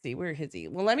 Let's see, where is he?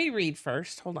 Well, let me read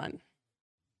first. Hold on.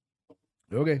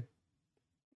 Okay.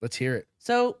 Let's hear it.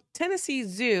 So, Tennessee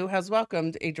Zoo has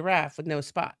welcomed a giraffe with no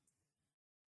spots.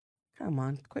 Come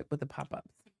on, quit with the pop-ups.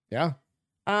 Yeah.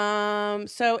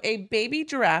 So a baby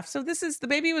giraffe. So the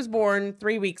baby was born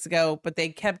 3 weeks ago, but they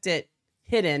kept it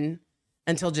hidden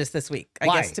until just this week. I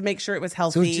Why? guess to make sure it was So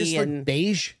healthy. it's just and like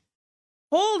beige?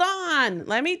 hold on,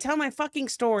 let me tell my fucking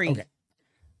story. Okay.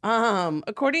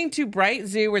 According to Bright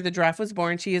Zoo, where the giraffe was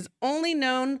born, she's the only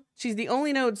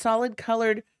known solid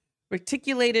colored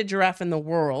reticulated giraffe in the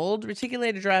world.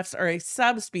 Reticulated giraffes are a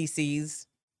subspecies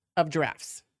of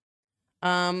giraffes.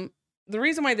 The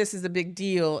reason why this is a big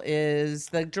deal is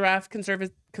the Giraffe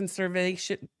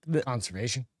Conservation,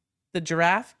 the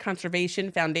Giraffe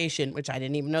Conservation Foundation, which I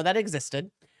didn't even know that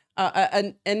existed,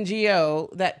 an NGO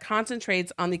that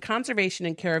concentrates on the conservation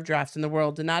and care of giraffes in the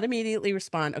world, did not immediately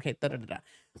respond. Okay, the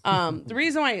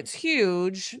reason why it's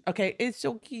huge, okay, it's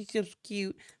so cute, so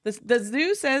cute. The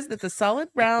zoo says that the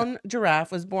solid brown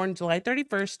giraffe was born July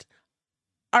 31st,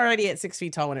 already at 6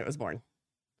 feet tall when it was born.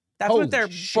 That's Holy what they're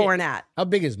shit. born at. How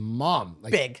big is mom?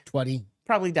 Like Big. 20,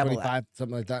 Probably double 25, that.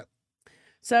 something like that.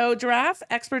 So giraffe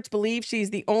experts believe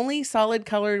she's the only solid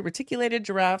colored reticulated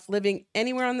giraffe living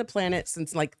anywhere on the planet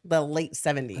since like the late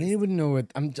 70s. I don't even know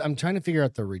what I'm trying to figure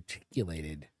out the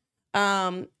reticulated.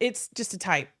 It's just a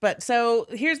type. But so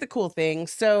here's the cool thing.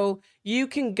 So you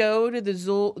can go to the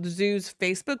zoo's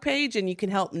Facebook page and you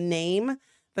can help name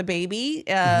the baby.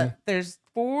 There's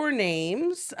 4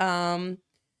 names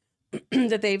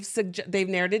that they've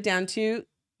narrowed it down to: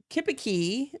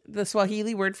 Kipiki, the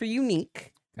Swahili word for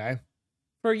unique. Okay.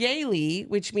 For Yali,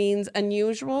 which means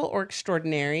unusual or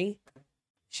extraordinary.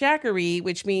 Shakari,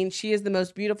 which means she is the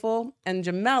most beautiful. And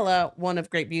Jamela, one of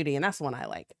great beauty. And that's the one I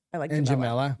like. I like And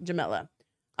Jamela. Jamela.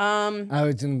 I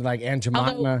was in like Aunt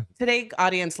Although Jemima. today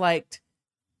audience liked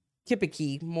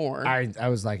Kipiki more. I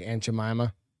was like Aunt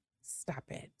Jemima. Stop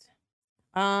it.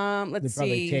 They Let's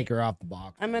probably see. take her off the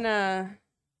box. I'm gonna.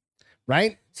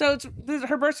 Right? So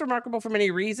her birth's remarkable for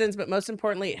many reasons, but most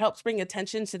importantly, it helps bring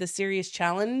attention to the serious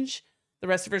challenge the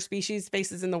rest of her species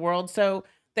faces in the world. So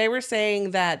they were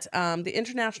saying that the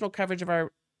international coverage of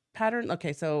our pattern.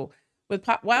 Okay, so with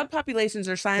wild populations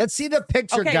are Let's see the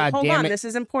picture. Okay, God hold damn on. it. This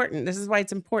is important. This is why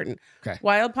it's important. Okay.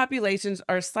 Wild populations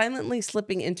are silently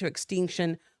slipping into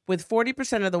extinction, with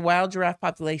 40% of the wild giraffe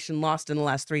population lost in the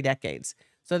last 3 decades.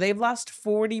 So they've lost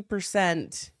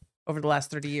 40% over the last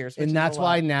 30 years. which And is that's a lot.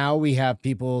 why now we have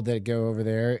people that go over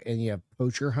there, and you have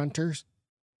poacher hunters.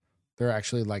 They're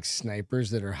actually like snipers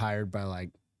that are hired by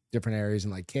like different areas in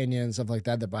like Kenya and stuff like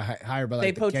that. They're hired by like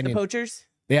they poach the Kenyan. poachers.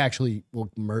 They actually will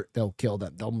they'll kill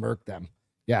them. They'll murk them.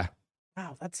 Yeah.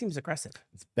 Wow, that seems aggressive.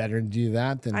 It's better to do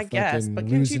that than I guess, fucking but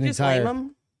can't lose you an just entire. lame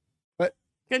them? What?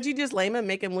 Can't you just lame him,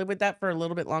 make him live with that for a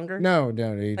little bit longer? No,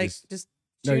 you like just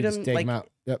shoot you just him take like them out.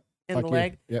 Yep. in Fuck the you.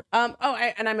 leg. Yep. And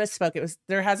I misspoke.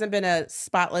 There hasn't been a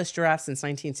spotless giraffe since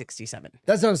 1967.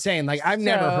 That's what I'm saying. Like I've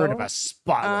never heard of So, a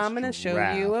spotless. I'm gonna show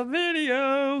you giraffe. a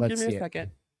video. Let's Give me see a it.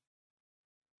 second.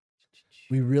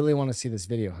 We really want to see this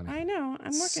video, honey. I know.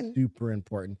 I'm working. Super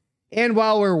important. And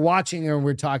while we're watching or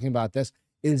we're talking about this,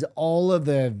 is all of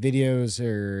the videos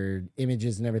or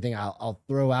images and everything I'll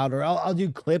throw out, or I'll do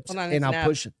clips Hold on, and it's I'll an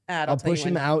push ad. I'll tell you push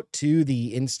them when. out to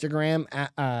the Instagram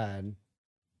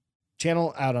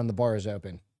channel out on the bar is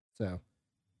open. So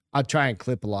I'll try and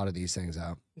clip a lot of these things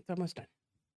out. It's almost done.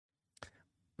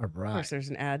 All Of right. course, there's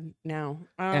an ad now.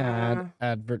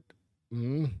 Advert.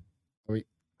 Come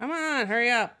on, hurry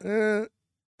up.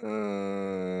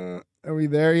 Are we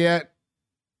there yet?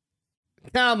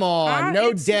 Come on, no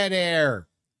it's- dead air.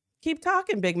 Keep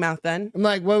talking, big mouth. Then. I'm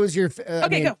like, what was your?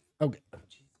 Okay, go. Okay.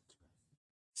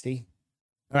 See.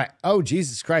 All right. Oh,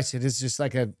 Jesus Christ! It is just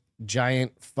like a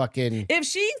giant fucking. If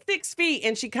she's 6 feet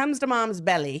and she comes to mom's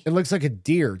belly, It looks like a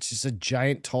deer. It's just a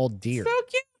giant, tall deer. so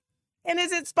cute. And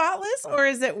is it spotless or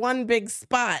is it one big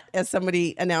spot, as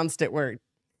somebody announced at work?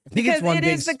 I think Because it's one it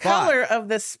big is the spot. color of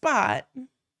the spot.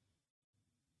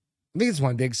 I think it's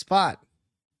one big spot.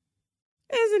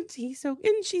 Isn't he so?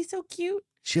 Isn't she so cute?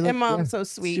 She And looked mom's so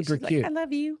sweet. super She's cute. like, I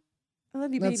love you. I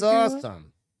love you, baby. That's girl."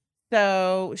 awesome.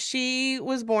 So she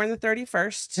was born the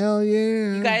 31st. Hell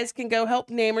yeah. You guys can go help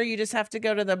name her. You just have to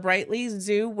go to the Brightly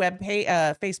Zoo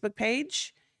Facebook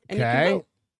page, and you can Okay. vote.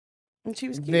 And she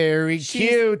was cute. Very She's-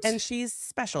 cute. And she's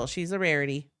special. She's a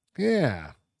rarity,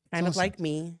 yeah. kind of awesome. like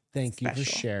me. Thank you for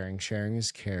Special. sharing. Sharing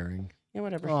is caring. Yeah,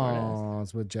 whatever. Florida is. Oh,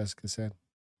 that's what Jessica said.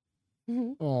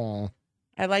 Mhm. Oh.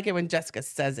 I like it when Jessica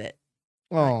says it.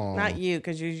 Oh. Not you,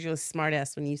 because you're usually a smart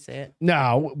ass when you say it.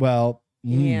 No, well.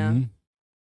 Yeah. mm.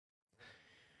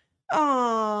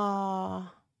 Oh,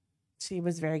 she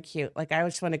was very cute. Like, I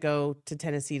just want to go to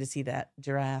Tennessee to see that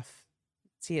giraffe.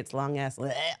 See its long ass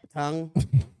tongue.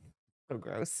 So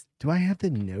gross. Do I have the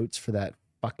notes for that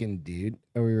fucking dude?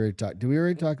 Oh, we already talked. Did we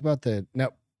already talk about the no?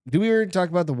 Did we already talk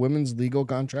about the women's legal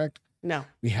contract? No,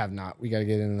 We have not. We got to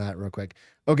get into that real quick.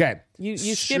 Okay. you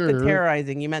skipped the Sure.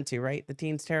 terrorizing. You meant to, right? The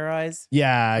teens terrorize.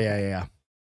 Yeah.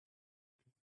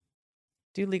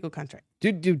 Do legal contract.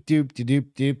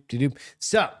 Doop.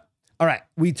 So, all right.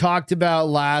 We talked about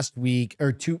last week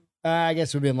or two, I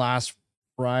guess it would have been last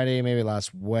Friday, maybe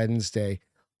last Wednesday,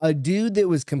 a dude that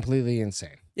was completely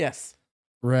insane. Yes,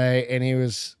 Right. And he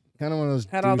was kind of one of those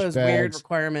had all those weird douchebags.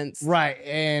 requirements. Right.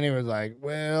 And it was like,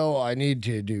 well, I need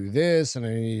to do this and I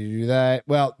need to do that.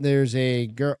 Well, there's a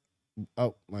girl.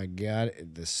 Oh my God.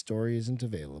 The story isn't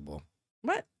available.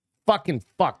 What? Fucking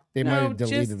fuck. They might No, have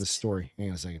deleted the just- story. Hang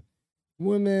on a second.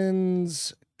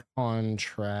 Women's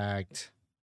contract.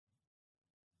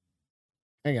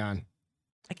 Hang on.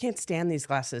 I can't stand these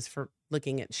glasses for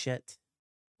looking at shit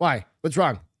Why? What's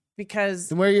wrong? because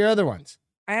Then where are your other ones?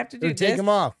 I have to do Or take this. them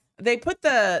off. They put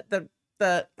the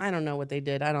I don't know what they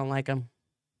did. I don't like them.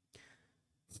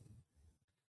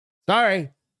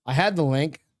 Sorry. I had the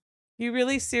link. You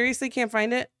really seriously can't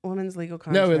find it? Women's legal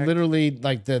contract. No, it literally,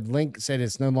 like, the link said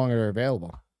it's no longer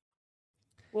available.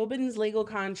 Women's legal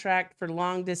contract for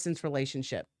long distance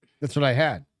relationship. That's what I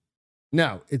had.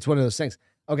 No, it's one of those things.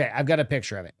 Okay, I've got a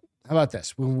picture of it. How about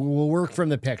this? We'll work from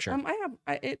the picture.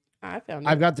 I found it.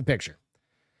 I've got the picture.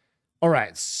 All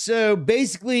right. So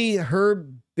basically, her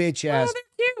bitch Oh, ass. they're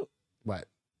cute. What?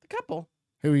 The couple.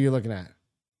 Who are you looking at? Is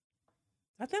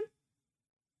that them?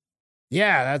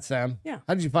 Yeah, that's them. Yeah.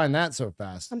 How did you find that so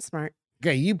fast? I'm smart.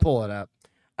 Okay, you pull it up.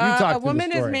 You talk A through the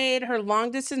woman has story. made her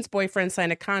long distance boyfriend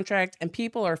sign a contract, and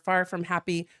people are far from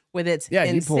happy with its Yeah,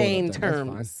 you pull it up insane then, that's fine.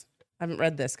 terms. I haven't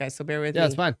read this, guys, so bear with Yeah, me.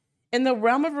 it's fine. In the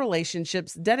realm of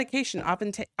relationships, dedication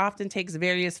often takes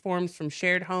various forms, from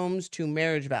shared homes to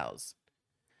marriage vows.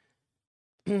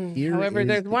 Here However, is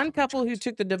there's the one couple who contract.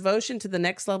 took the devotion to the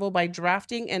next level by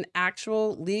drafting an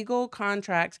actual legal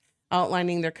contract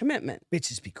outlining their commitment.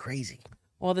 Bitches be crazy.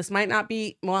 While this might not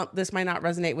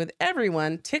resonate with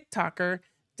everyone, TikToker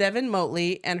Devin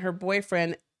Motley and her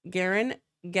boyfriend Garen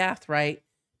Gathright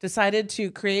decided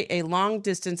to create a long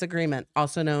distance agreement,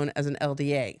 also known as an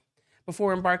LDA,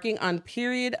 before embarking on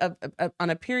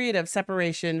a period of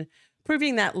separation,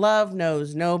 proving that love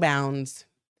knows no bounds.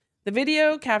 The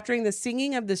video capturing the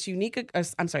signing of this unique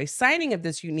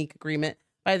agreement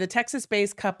by the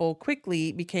Texas-based couple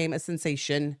quickly became a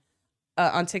sensation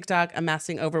on TikTok,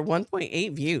 amassing over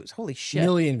 1.8 views. Holy shit.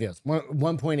 Million views.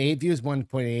 1.8 views,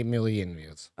 1.8 million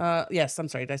views. Yes, I'm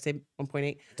sorry. Did I say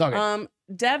 1.8? It's okay.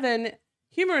 Devin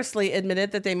humorously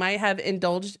admitted that they might have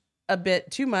indulged a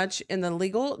bit too much in the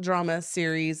legal drama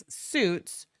series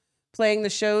Suits, playing the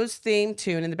show's theme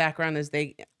tune in the background as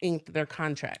they inked their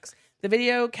contracts. The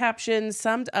video caption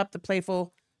summed up the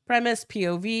playful premise: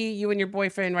 POV, you and your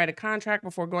boyfriend write a contract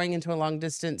before going into a long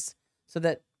distance so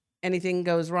that anything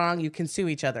goes wrong, you can sue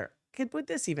each other. Would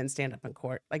this even stand up in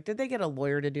court? Like, did they get a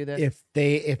lawyer to do this? If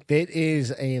it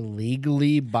is a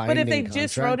legally binding But if they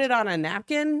just wrote contract- it on a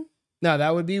napkin? No,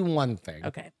 that would be one thing.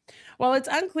 Okay. Well, it's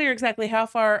unclear exactly how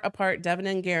far apart Devin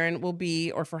and Garen will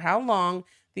be or for how long.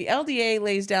 The LDA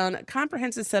lays down a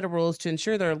comprehensive set of rules to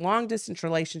ensure their long-distance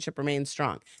relationship remains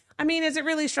strong. I mean, is it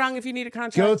really strong if you need a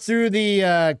contract? Go through the,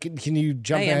 can you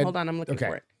jump I am. ahead? Hold on. I'm looking Okay.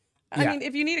 for it. I Yeah. mean,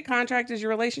 if you need a contract, is your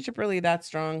relationship really that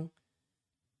strong?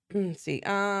 Let's see.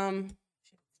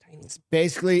 It's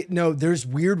basically, no, there's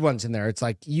weird ones in there. It's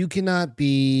like, you cannot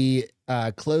be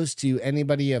close to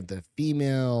anybody of the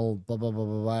female, blah, blah, blah,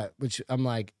 blah, blah, which I'm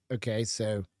like, okay,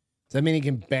 so does that mean he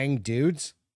can bang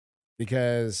dudes?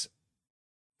 Because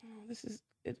Oh, this is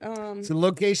it. so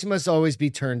location must always be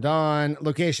turned on.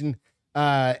 Location,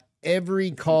 every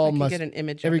see if I call can must, get an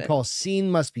image every of it. call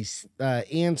scene must be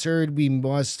answered. We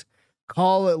must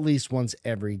Call at least once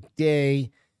every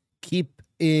day. Keep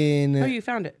in. Oh, you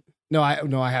found it. No,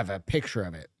 I have a picture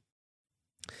of it.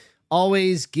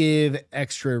 Always give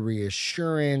extra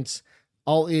reassurance.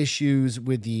 All issues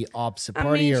with the opposite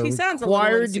party are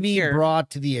required to be brought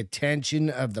to the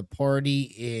attention of the party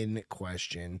in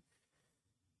question.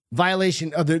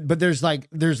 Violation of but there's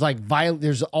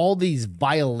all these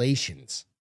violations,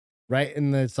 right?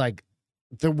 And it's like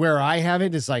where I have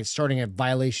it is like starting at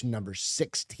violation number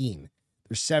 16.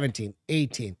 There's 17,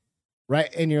 18,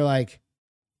 right? And you're like,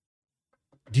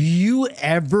 do you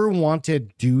ever want to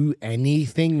do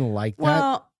anything like that?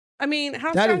 Well, I mean,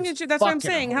 how strong is your, that's what I'm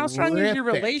saying. How strong is your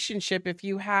relationship if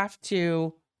you have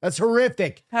to? That's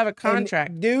horrific. Have a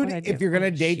contract. And dude, if you're going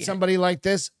to date somebody like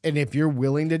this, and if you're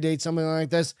willing to date somebody like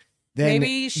this, then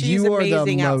maybe she's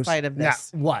amazing outside of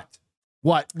this. What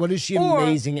is she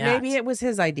amazing at? Maybe it was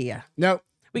his idea. No.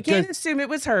 We can't assume it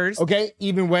was hers. Okay,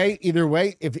 either way,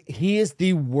 if he is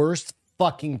the worst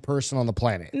fucking person on the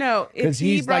planet. No, because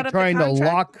he's like trying to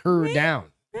lock her down.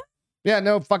 Yeah,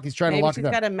 no, fuck, he's trying to lock her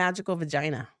down. She's got a magical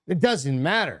vagina. It doesn't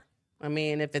matter. I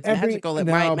mean, if it's magical, it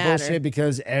might matter. Bullshit,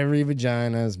 because every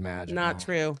vagina is magical. Not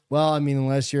true. Well, I mean,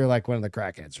 unless you're like one of the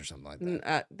crackheads or something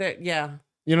like that. Yeah.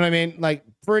 You know what I mean? Like,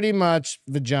 pretty much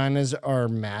vaginas are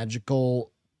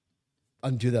magical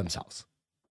unto themselves.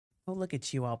 Oh, look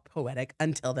at you, all poetic.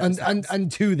 Until themselves.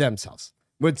 Unto themselves.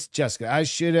 What's Jessica? I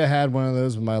should have had one of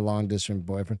those with my long distance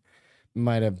boyfriend.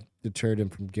 Might have deterred him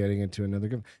from getting into another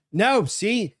group. No,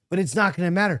 see, but it's not going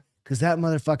to matter because that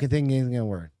motherfucking thing ain't going to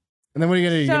work. And then what are you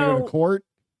going to do? You're going to go to court?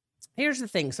 Here's the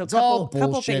thing. So,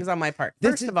 couple things on my part.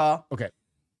 First of all, okay,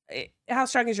 how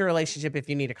strong is your relationship if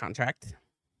you need a contract?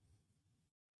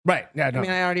 Right. Yeah. No. I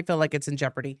mean, I already feel like it's in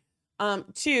jeopardy.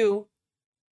 2,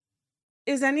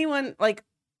 is anyone like,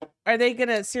 are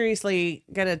they seriously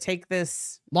gonna take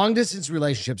this? Long distance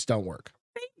relationships don't work.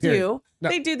 They do. No.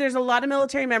 They do. There's a lot of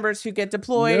military members who get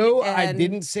deployed. No, I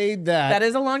didn't say that. That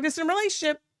is a long distance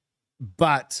relationship.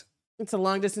 But it's a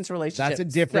long distance relationship. That's a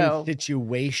different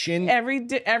situation.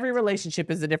 Every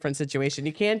relationship is a different situation.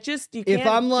 You can't just. If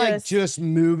I'm like just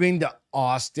moving to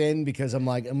Austin because I'm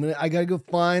like I gotta go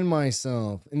find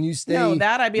myself, and you stay. No,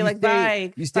 that I'd be like,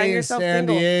 bye. You stay in San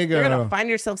Diego. You're gonna find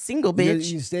yourself single,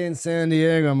 bitch. You stay in San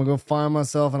Diego. I'm gonna go find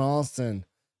myself in Austin.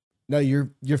 No, you're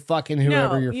fucking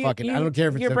whoever you're fucking. I don't care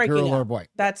if it's a girl or a boy.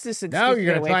 That's just no.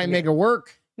 You're gonna try and make it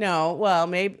work. No, well,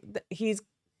 maybe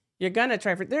you're gonna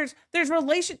try for there's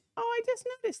relation. Oh, I just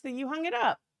noticed that you hung it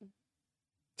up.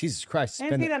 Jesus Christ!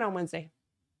 I didn't see that on Wednesday.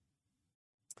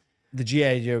 The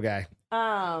G.I. Joe guy.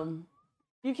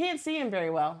 You can't see him very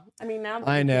well. I mean, now that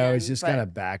I know he's just kind of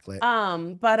backlit.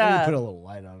 But put a little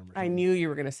light on him. I knew you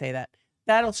were gonna say that.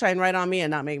 That'll shine right on me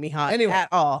and not make me hot at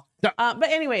all. No. But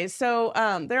anyways, so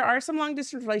there are some long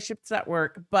distance relationships that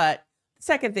work. But the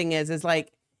second thing is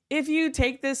like, if you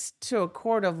take this to a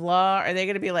court of law, are they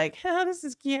going to be like, "Oh, this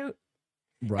is cute"?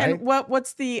 Right. And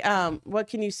what's the what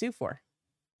can you sue for?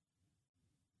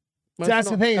 That's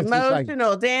the thing.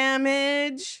 Emotional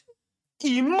damage.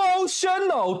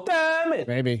 Emotional damage.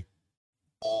 Maybe.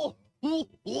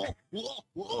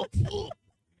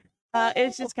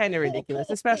 It's just kind of ridiculous,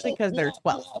 especially because they're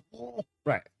 12.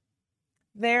 Right.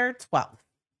 They're 12.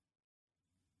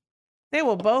 They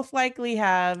will both likely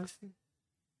have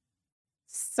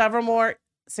several more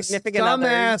significant others.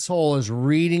 Some asshole is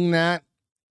reading that,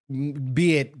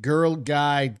 be it girl,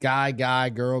 guy,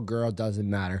 girl, doesn't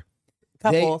matter.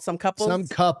 Some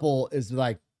couple is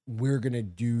like, we're going to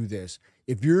do this.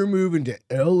 If you're moving to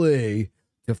LA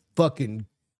to fucking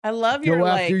I love your go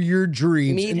after your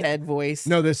dreams. Meathead voice.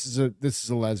 No, this is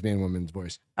a lesbian woman's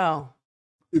voice. Oh.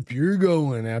 If you're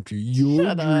going after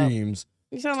your dreams.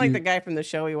 You sound like the guy from the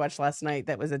show we watched last night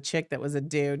that was a chick that was a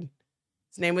dude.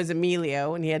 His name was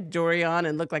Emilio, and he had jewelry on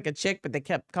and looked like a chick, but they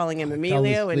kept calling him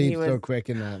Emilio. And he was so quick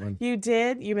in that one. You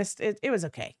did? You missed it. It was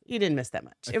okay. You didn't miss that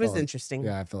much. It was interesting.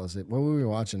 Yeah, I fell asleep. What were we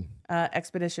watching?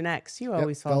 Expedition X. You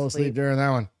always fell asleep during that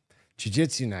one.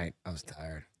 Jiu-jitsu night. I was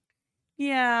tired.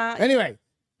 Yeah. Anyway,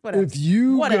 if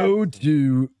you go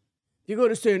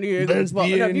to San Diego,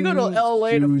 if you go to LA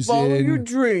to follow your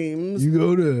dreams,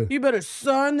 you better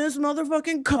sign this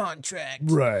motherfucking contract.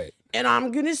 Right. And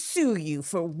I'm going to sue you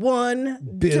for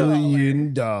 $1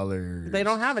 billion. They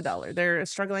don't have $1. They're a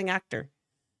struggling actor.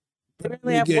 They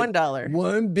only have $1.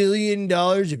 $1 billion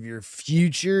of your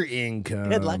future income.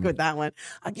 Good luck with that one.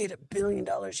 I get $1 billion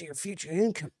of your future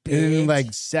income, bitch. And then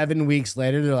like 7 weeks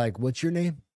later, they're like, what's your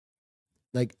name?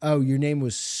 Like, oh, your name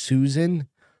was Susan?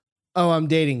 Oh, I'm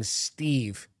dating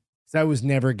Steve. So I was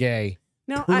never gay.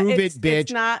 No, Prove it, bitch.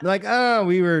 It's not. Like, oh,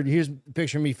 here's a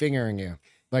picture of me fingering you.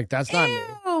 Like, that's not me.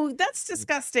 Ew, that's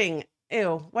disgusting.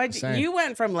 Ew. Why'd Just you, saying. you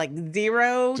went from like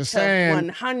 0 Just to saying.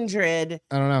 100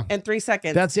 I don't know. in 3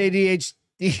 seconds. That's ADHD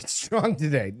strong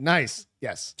today. Nice.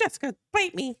 Yes. Jessica,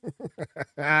 bite me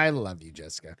I love you,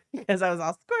 Jessica. because I was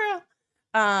all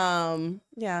squirrel.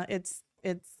 Yeah, it's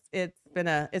been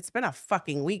a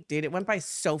fucking week, dude. It went by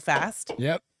so fast.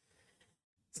 Yep.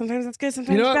 Sometimes it's good,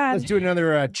 sometimes You know it's what? bad. Let's do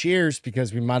another cheers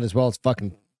because we might as well. It's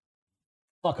fucking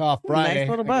fuck off Friday. Nice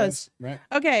little I buzz. guess, right?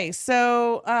 Okay,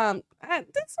 so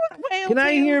this one whale. Can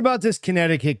I tail. hear about this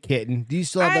Connecticut kitten? Do you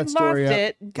still have I've that story lost up?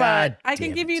 it, but God I can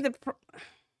damn give it. you the.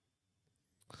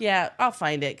 Yeah, I'll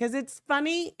find it because it's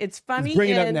funny. It's funny. Let's bring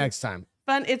it up and next time.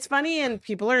 Fun. It's funny and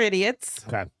people are idiots.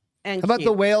 Okay. And How about the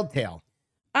cute. whale tail?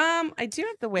 I do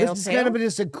have the whale This is tail. kind of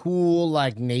just a cool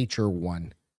like nature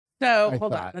one. So I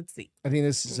hold on, thought. let's see. I think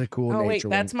this is a cool Oh wait, nature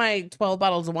that's one. my 12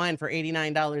 bottles of wine for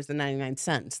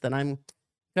 $89.99 that I'm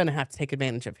gonna have to take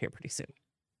advantage of here pretty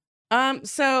soon.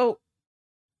 So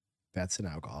That's an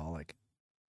alcoholic.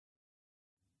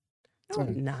 no,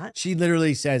 I'm not. She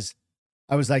literally says,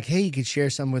 I was like, hey, you could share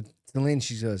some with Celine.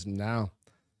 She goes, no.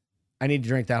 I need to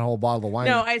drink that whole bottle of wine.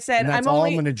 No, I said and that's I'm all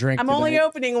only I'm gonna drink. I'm only tonight."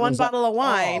 opening I one was like, bottle of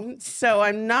wine, so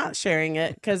I'm not sharing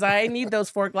it because I need those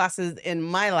 4 glasses in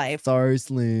my life. Sorry,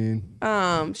 Celine.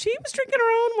 She was drinking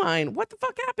her own wine. What the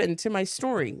fuck happened to my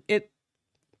story?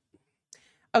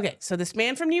 Okay, so this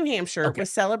man from New Hampshire was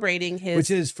celebrating his.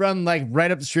 Which is from like right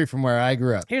up the street from where I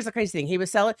grew up. Here's the crazy thing: he was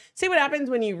selling. See what happens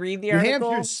when you read the New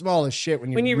article. Hampshire's small as shit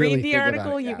when you read really the think about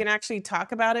article, it, you yeah. can actually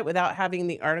talk about it without having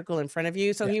the article in front of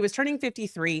you. So Yeah. he was turning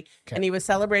 53 Okay. and he was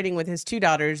celebrating with his 2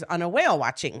 daughters on a whale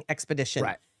watching expedition.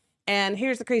 Right. And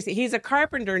here's the crazy: he's a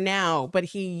carpenter now, but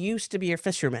he used to be a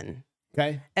fisherman.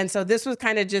 Okay. And so this was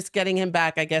kind of just getting him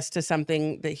back, I guess, to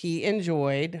something that he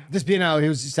enjoyed. Just being out, he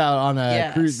was just out on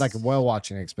a cruise, like a Yes. whale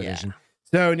watching expedition.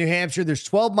 So New Hampshire, there's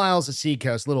 12 miles of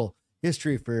seacoast. Little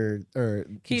history for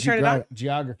Can you turn it on?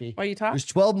 geography. While you talk? There's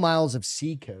 12 miles of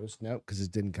seacoast. No, because it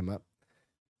didn't come up.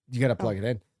 You got to plug it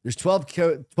in. There's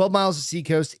 12 miles of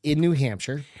seacoast in New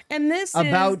Hampshire. And this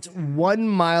About is, 1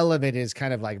 mile of it is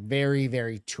kind of like very,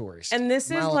 very tourist. and this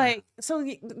is Mile- like, so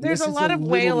there's This a is lot a of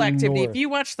whale little activity. north. If you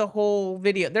watch the whole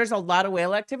video, there's a lot of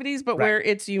whale activities, but Right. where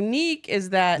it's unique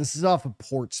is that This is off of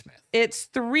Portsmouth. it's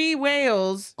 3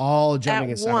 whales All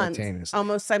jumping at is once, simultaneous.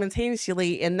 almost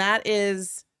simultaneously, and that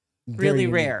is Very really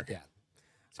unique, rare. Yeah.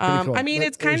 It's pretty cool. I mean, But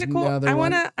it's kind of there's cool. another I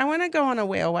one. wanna go on a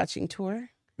whale watching tour.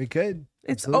 We could.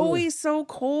 It's Absolutely. always so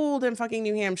cold in fucking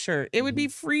New Hampshire. It would be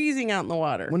freezing out in the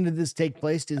water. When did this take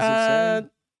place? Does it say?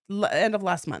 End of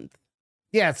last month.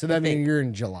 Yeah, so that means think. you're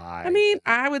in July. I mean,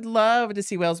 I would love to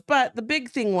see whales, but the big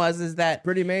thing is that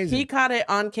pretty amazing. he caught it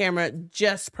on camera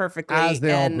just perfectly. As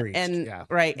they all and, breached, and yeah.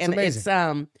 right. It's And amazing. it's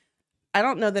I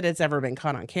don't know that it's ever been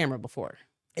caught on camera before.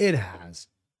 It has.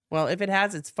 Well, if it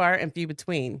has, it's far and few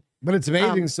between. But it's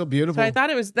amazing. It's so beautiful. So I thought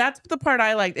that's the part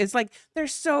I liked. It's like they're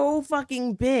so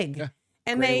fucking big. Yeah.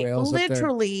 And Gray they whales up there.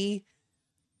 literally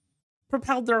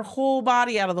propelled their whole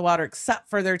body out of the water except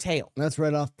for their tail. That's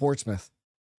right off Portsmouth.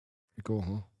 Pretty cool,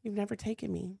 huh? You've never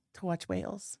taken me to watch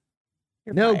whales.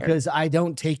 You're No, fired. because I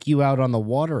don't take you out on the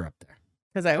water up there.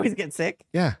 Because I always get sick.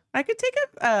 Yeah. I could take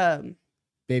a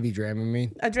Baby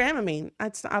Dramamine. Dramamine.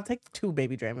 I'll take 2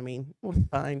 baby Dramamine. We'll be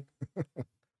fine.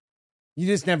 You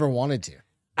just never wanted to.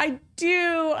 I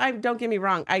do. Don't get me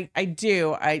wrong. I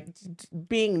do.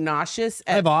 Being nauseous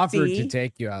at I've offered sea. to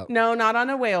take you out. No, not on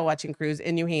a whale watching cruise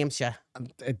in New Hampshire.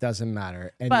 It doesn't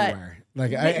matter. But Anywhere.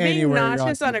 Like Being anywhere. you're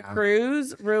nauseous like, on a "No."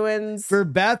 cruise ruins. For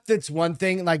Beth, it's one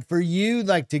thing. Like for you,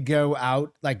 like to go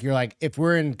out, like you're like, if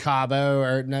we're in Cabo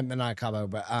or not Cabo,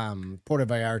 but Puerto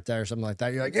Vallarta or something like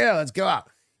that, you're like, yeah, let's go out.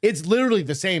 It's literally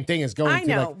the same thing as going I to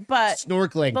know, like but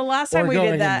snorkeling. the last or time we going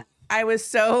did in- that, I was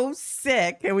so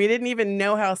sick and we didn't even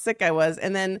know how sick I was.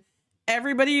 And then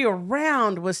everybody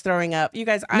around was throwing up. You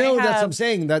guys, No, I that's what have, I'm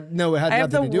saying. That no, it had I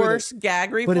have nothing the to do worst with gag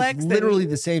it. But reflex. it's that literally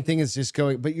the same thing as just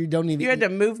going. But you don't even. you had to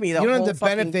move me the you don't whole have the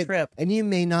fucking benefit, trip. and you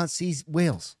may not see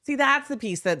whales, See, that's the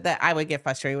piece that I would get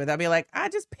frustrated with. I'd be like, I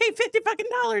just paid $50 fucking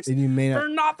and you may for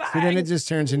not. nothing. So then it just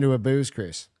turns into a booze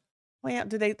cruise. Well, yeah,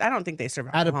 do they? I don't think they serve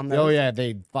Out of, alcohol. oh on those. yeah,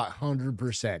 they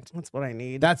 100%. That's what I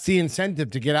need. That's the incentive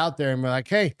to get out there and we're like,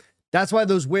 hey, that's why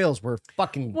those whales were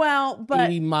fucking well, but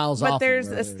 80 miles off. but of there's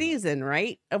where a they were. season,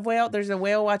 right? Of whale. There's a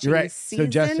whale watching You're right. season. So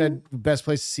Jess said the best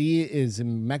place to see is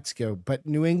in Mexico, but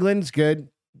New England's good.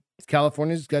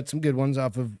 California's got some good ones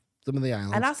off of some of the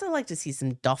islands. I'd also like to see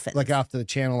some dolphins. like off to the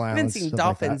Channel I Islands. haven't seen stuff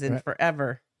like that, dolphins in right?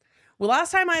 forever. Well,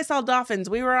 last time I saw dolphins,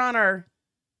 we were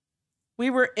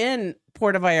in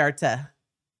Puerto Vallarta.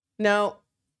 No,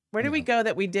 where did we go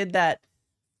that we did that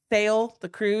sail, the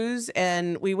cruise,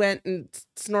 and we went and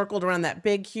snorkeled around that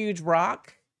big, huge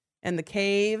rock and the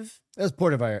cave? It was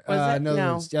Puerto Vallarta. Was it? No,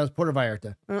 No. it was Puerto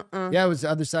Vallarta. Yeah, it was the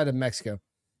other side of Mexico.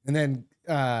 And then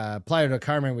Playa del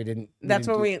Carmen, we didn't. That's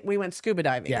when we went scuba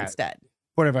diving instead.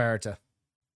 Puerto Vallarta.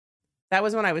 That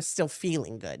was when I was still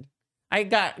feeling good. I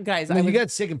got, guys. No, you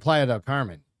got sick in Playa del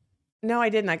Carmen. No, I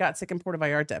didn't. I got sick in Puerto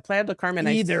Vallarta. Playa del Carmen.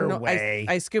 Either way.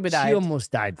 I scuba dived. She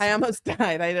almost died. I almost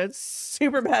died. I had a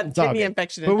super bad It's all kidney good.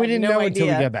 infection. But we didn't know idea. until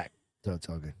we got back. So it's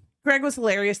all good. Greg was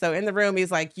hilarious though. In the room,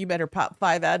 he's like, "You better pop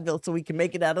 5 Advil so we can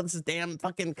make it out of this damn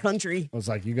fucking country." I was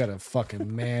like, you got to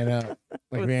fucking man up.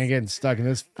 Like, we ain't getting stuck in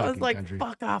this I fucking was like, country.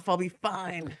 "Fuck off, I'll be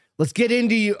fine." Let's get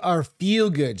into our feel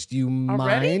goods. Do you Already?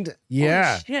 mind?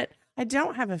 Yeah. Holy shit, I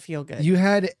don't have a feel good. You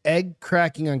had egg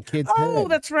cracking on kids' Oh, heads.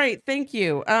 that's right. Thank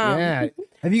you. Yeah.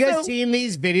 Have you guys so- seen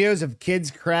these videos of kids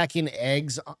cracking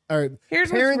eggs? Or Here's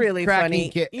what's parents really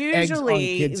cracking funny. eggs on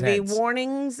Usually, kids' the heads?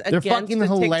 warnings They're against fucking the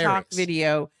TikTok hilarious.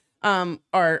 video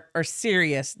are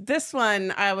serious. This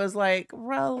one, I was like,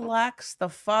 relax the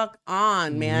fuck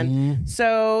on, man. Mhm.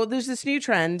 So there's this new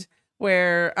trend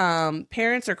where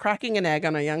parents are cracking an egg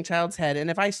on a young child's head, and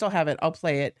if I still have it, I'll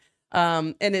play it.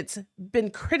 And it's been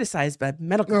criticized by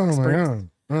medical Oh my experts God.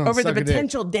 Oh, over the suck a dick.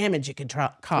 potential damage it could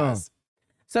cause.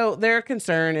 So their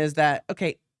concern is that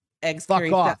eggs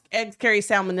Fuck off. eggs carry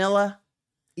salmonella.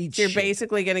 Eat So you're shit.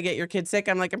 basically gonna get your kid sick.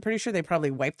 I'm pretty sure they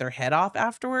probably wipe their head off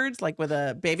afterwards, like with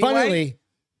a baby wipe.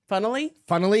 Funnily,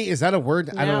 Funnily, is that a word?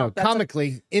 I don't No, know. that's a-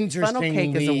 Comically, interestingly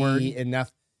cake is a word.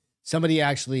 enough,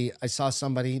 I saw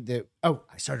somebody that, I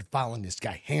started following this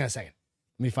guy. Hang on a second.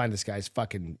 Let me find this guy's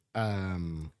fucking,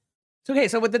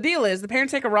 So what the deal is, the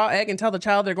parents take a raw egg and tell the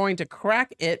child they're going to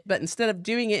crack it, but instead of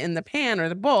doing it in the pan or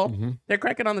the bowl, Mhm. they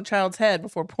crack it on the child's head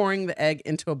before pouring the egg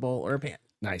into a bowl or a pan.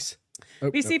 nice.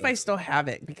 Let me see if I still have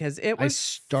it because it I was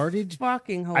started,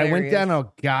 fucking hilarious. I went down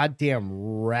a goddamn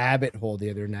rabbit hole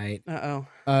the other night Uh-oh.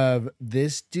 of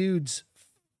this dude's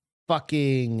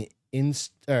fucking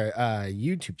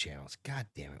YouTube channels. God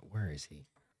damn it. Where is he?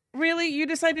 Really? You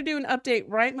decided to do an update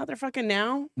right motherfucking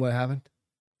now? What happened?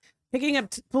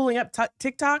 Pulling up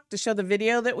TikTok to show the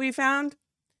video that we found.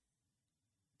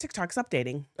 TikTok's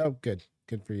updating. Oh, good.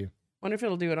 Good for you. Wonder if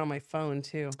it'll do it on my phone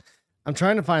too. I'm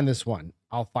trying to find this one.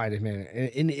 I'll find it in a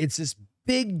minute. And it's this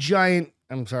big, giant,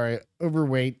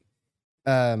 overweight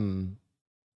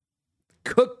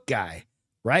cook guy,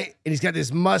 right? And he's got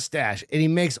this mustache and he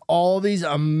makes all these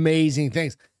amazing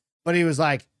things. But he was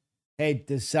like, hey,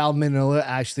 does salmonella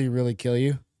actually really kill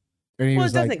you? And he Well, it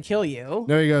was doesn't like, kill you.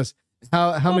 no, he goes,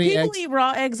 how many people eggs? eat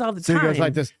raw eggs all the So time. he goes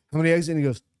like this, how many eggs? And he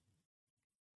goes,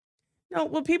 No,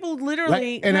 well, people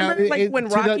literally and remember when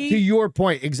Rocky to your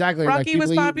point, exactly. like, Rocky was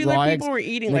people eat popular. raw People eggs, were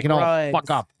eating and they like can all raw eggs. fuck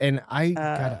up. And I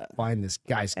gotta find this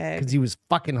guy egg because he was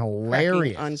fucking cracking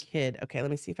hilarious. on kid. Okay,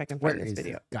 let me see if I can Where find this is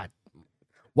video. this? God.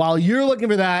 While you're looking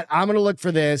for that, I'm gonna look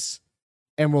for this,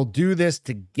 and we'll do this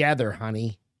together,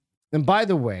 honey. And by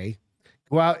the way,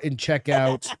 go out and check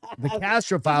out the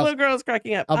Castro This Files. little girl's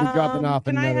cracking up. I'll be dropping off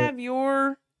Can another- I have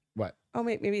your? What? Oh,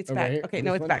 maybe it's Over back. here? Okay,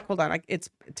 no, This it's one? back. Hold on. It's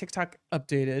TikTok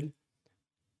updated.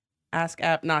 Ask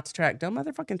app not to track. Don't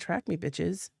motherfucking track me,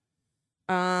 bitches.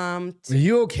 Are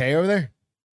you okay over there?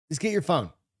 Just get your phone.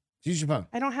 Use your phone.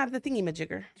 I don't have the thingy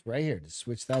majigger. It's right here. Just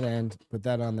switch that end. Put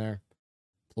that on there.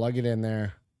 Plug it in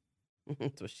there.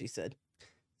 That's what she said.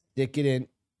 Stick it in.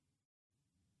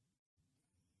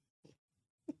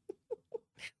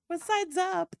 What side's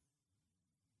up?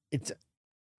 It's a.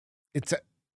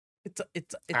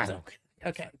 I don't.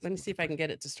 Okay, let me see if I can get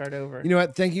it to start over. You know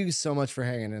what? Thank you so much for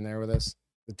hanging in there with us,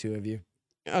 the two of you.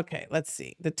 Okay, let's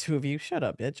see. The two of you. Shut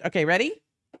up, bitch. Okay, ready?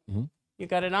 Mhm. You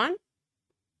got it on?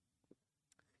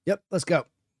 Yep, let's go. All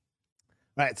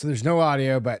right, so there's no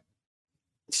audio, but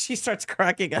She starts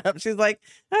cracking up. She's like,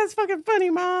 that's fucking funny,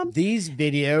 Mom. these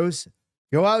videos,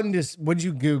 go out and just, what'd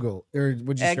you Google? Or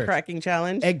what'd you Egg search? cracking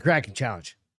challenge. Egg cracking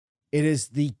challenge. It is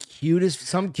the cutest.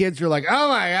 Some kids are like, oh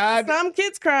my God. Some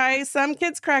kids cry. Some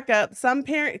kids crack up. Some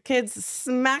kids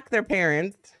smack their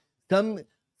parents.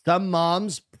 Some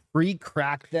moms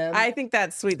pre-crack them. I think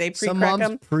that's sweet. They Some pre-crack moms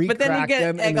them. pre-crack But then you get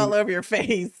them egg and all then- over your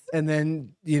face. And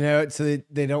then, so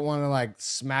they don't want to like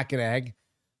smack an egg,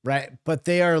 right? But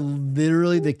they are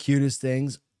literally the cutest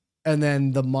things. And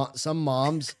then some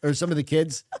moms or some of the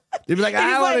kids, they'd be like, He's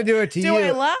I want to like, do it to Do you.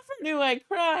 I laugh or do I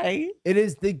cry? It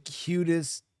is the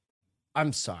cutest.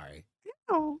 I'm sorry.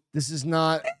 Oh, This is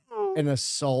not oh. an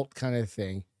assault kind of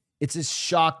thing. It's a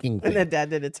shocking And thing. then dad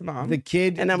did it to Mom. The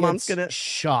kid And then mom's gets gonna-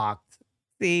 shocked.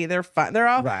 See, they're fun. They're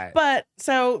all Right. But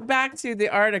so back to the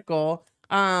article.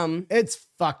 It's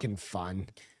fucking fun.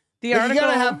 The Like, article. you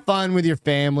gotta have fun with your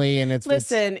family, and it's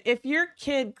Listen, if your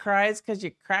kid cries because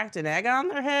you cracked an egg on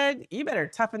their head, you better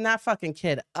toughen that fucking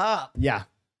kid up. yeah,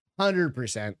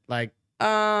 100%. Like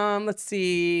Let's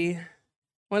see. I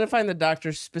want to find the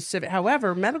doctor's specific.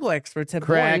 However, medical experts have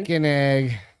warned. Crack an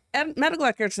egg. And medical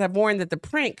experts have warned that the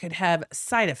prank could have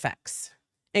side effects,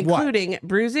 including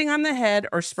bruising on the head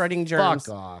or spreading germs.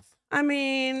 Fuck off. I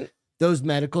mean, Those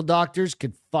medical doctors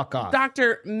could fuck off.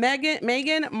 Dr.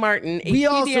 Megan Martin, a We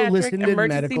also pediatric listened to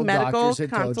emergency medical doctors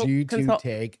that told you to consult-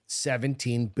 take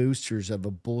 17 boosters of a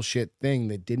bullshit thing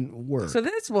that didn't work. So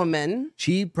this woman,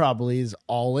 She probably is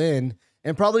all in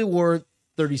and probably wore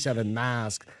 37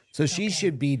 masks. So she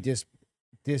should be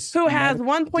who has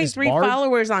 1.3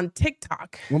 followers on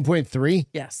TikTok. 1.3?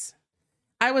 Yes.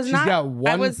 She's got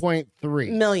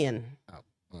 1.3 million.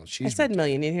 Well, I said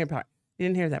million. You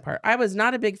didn't hear that part. I was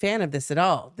not a big fan of this at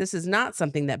all. This is not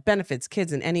something that benefits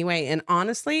kids in any way. And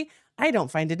honestly, I don't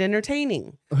find it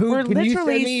entertaining. Can you send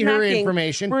me her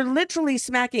information? We're literally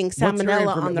smacking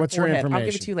salmonella on the forehead. I'll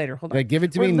give it to you later. Hold on. Give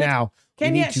it to me now.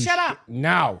 Can you shut up?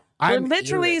 Now. We're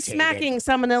literally smacking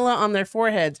salmonella on their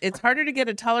foreheads. It's harder to get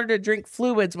a toddler to drink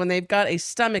fluids when they've got a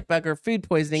stomach bug or food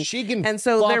poisoning. And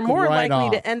so they're more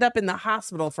likely to end up in the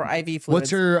hospital for IV fluids. What's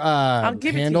her I'll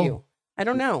give handle? it to you. I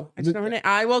don't know. I just know her name.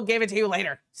 I will give it to you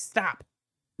later. Stop.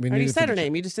 I already said her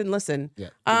name. You just didn't listen. Yeah.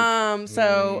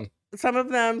 So some of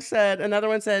them said, another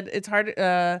one said, it's hard.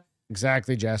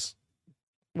 Exactly, Jess.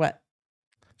 What?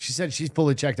 She said she's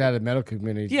fully checked out of the medical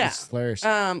community. Yeah. It's hilarious.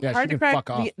 Hard to crack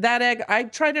that egg. I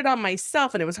tried it on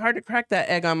myself, and it was hard to crack that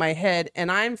egg on my head.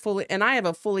 And I have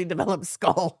a fully developed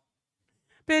skull.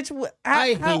 Bitch,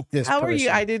 I hate this. How are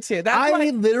you? I do too.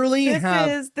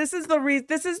 This is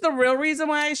the real reason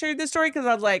why I shared this story, because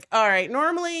I was like, all right,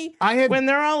 normally when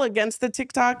they're all against the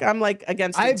TikTok, I'm like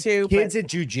against it too. Kids at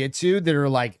jujitsu that are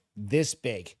like this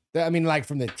big. I mean, like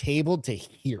from the table to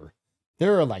here,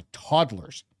 they're like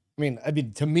toddlers. I mean,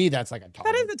 to me, that's like a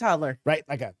toddler. That is a toddler, right?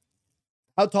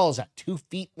 How tall is that? 2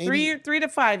 feet, maybe. 3 to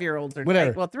 5 year olds are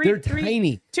whatever. Well, they're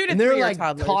tiny. 2 to and they're 3 like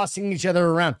toddlers. tossing each other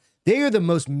around. They are the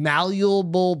most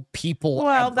malleable people.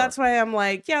 Well, ever. that's why I'm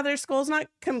like, yeah, their skull's not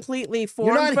completely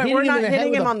formed, You're not but we're not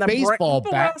hitting them them on the baseball brain.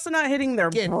 But bat. we're also not hitting their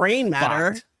brain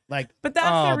matter. But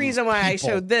that's the reason why I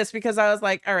showed this, because I was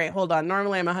like, all right, hold on.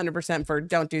 Normally, I'm 100% for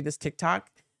don't do this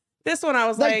TikTok. This one, I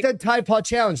was like the Tide Pod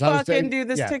challenge. Fucking do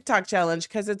this TikTok challenge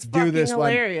because it's fucking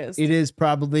hilarious. It is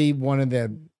probably one of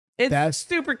the best,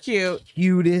 super cute,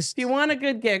 cutest. If you want a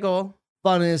good giggle,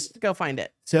 funnest, go find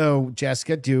it. So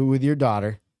Jessica, do it with your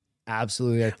daughter.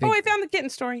 Absolutely, I think. Oh, I found the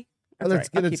kitten story. Let's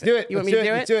do it. You want me to do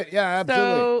it? Let's do it. Yeah,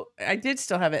 absolutely. So I did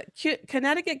still have it.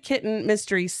 Connecticut kitten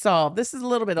mystery solved. This is a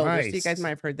little bit older, so you guys might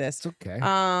have heard this. It's okay.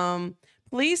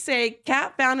 Police say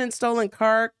cat found in stolen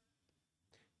crash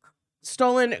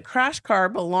car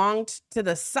belonged to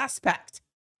the suspect.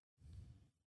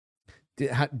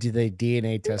 Do they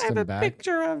DNA test him back? I have a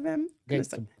picture of him. Okay,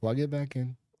 so plug it back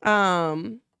in.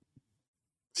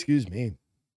 Excuse me.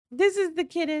 This is the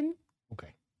kitten.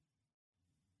 Okay.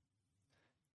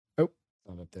 Oh,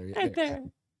 not up there yet. Right there.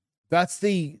 That's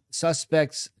the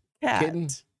suspect's kitten?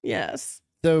 Yes.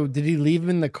 So did he leave him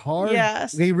in the car?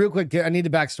 Yes. Okay, real quick. I need the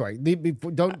backstory. We need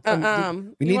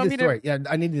the story. Yeah,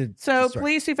 I need to. So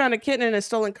police who found a kitten in a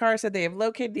stolen car said they have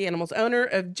located the animal's owner,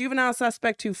 a juvenile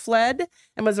suspect who fled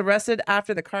and was arrested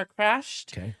after the car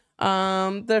crashed. Okay.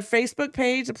 The Facebook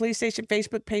page, the police station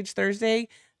Facebook page Thursday,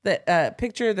 the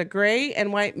picture of the gray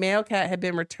and white male cat had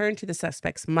been returned to the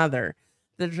suspect's mother.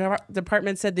 The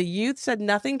department said the youth said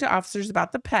nothing to officers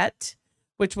about the pet,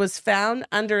 which was found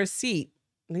under a seat.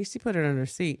 At least he put it under a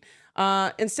seat.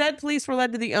 Instead, police were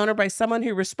led to the owner by someone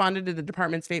who responded to the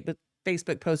department's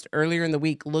Facebook post earlier in the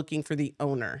week looking for the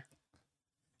owner.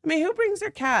 I mean, who brings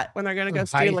their cat when they're going to go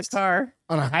steal a car?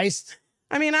 On a heist?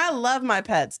 I mean, I love my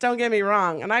pets. Don't get me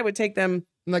wrong. And I would take them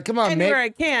come on, anywhere Mick. I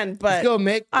can. But let's go,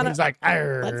 Mick. He's like,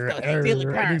 let's go steal a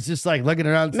car. And he's just like looking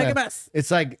around. Make a bus.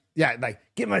 It's like, get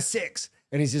my 6.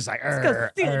 And he's just like, let's go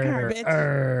steal a car,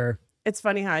 bitch. It's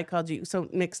funny how I called you. So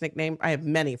Nick's nickname, I have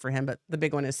many for him, but the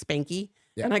big one is Spanky.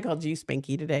 Yeah. And I called you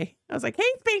Spanky today. I was like, hey,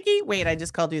 Spanky. Wait, I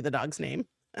just called you the dog's name.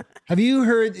 Have you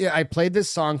heard? I played this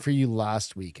song for you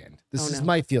last weekend. This is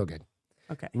my feel good.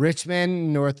 Okay.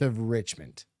 Richmond, north of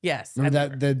Richmond. Yes.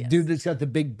 Remember that dude that's got the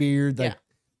big beard,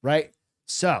 right?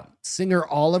 So singer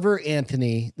Oliver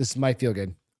Anthony, this is my feel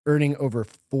good, earning over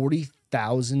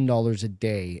 $40,000 a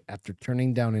day after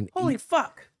turning down an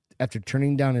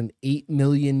 $8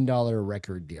 million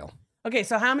record deal. Okay,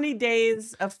 so how many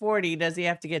days of 40 does he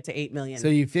have to get to 8 million? So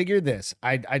you figure this.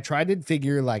 I tried to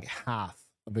figure like half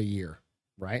of a year,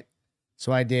 right?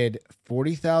 So I did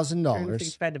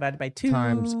 $40,000 divided by 2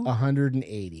 times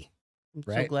 180. I'm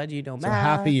right? so glad you don't So math.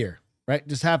 half a year, right?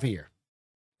 Just half a year.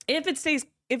 If it stays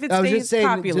I was just saying,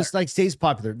 popular. just like stays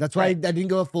popular. That's why I didn't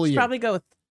go a full year. Probably go with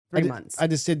 3 months. I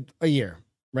just did a year,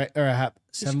 right? Or I have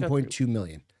Just go 7.2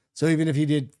 million. So even if he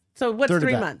did So what's third of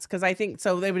 3 that. months? Because I think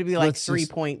so they would be like Let's 3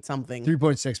 just- point something.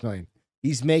 3.6 million,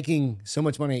 he's making so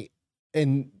much money,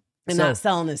 and Not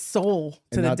selling his soul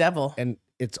to and the not- devil. and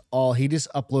it's all he just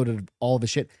uploaded all the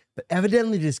shit. But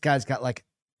evidently, this guy's got like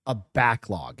a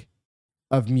backlog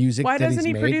of music. Why that doesn't he's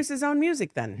he made. produce his own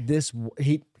music then?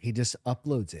 He just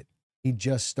uploads it. He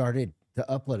just started to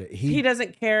upload it. He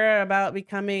doesn't care about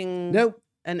becoming Nope.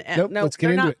 no, Let's get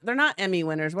they're into not it. they're not Emmy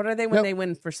winners. What are they when Nope. they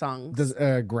win for songs? Does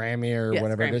Grammy or Yes,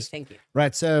 whatever Grammy, it is. Thank you.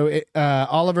 Right. So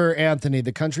Oliver Anthony,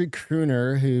 the country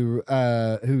crooner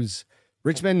who's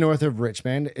Richmond, north of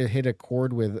Richmond, it hit a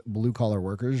chord with blue collar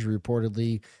workers,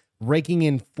 reportedly raking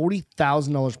in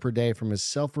 $40,000 per day from his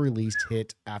self-released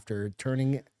hit after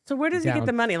turning So where does he down. get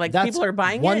the money? Like That's people are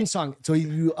buying one it? song. So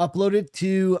you upload it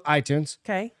to iTunes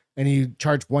Okay. and you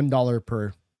charge $1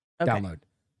 per Okay. download.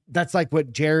 That's like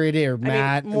what Jared or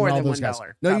Matt more and all than those guys.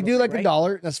 $1, No, you do probably, like right?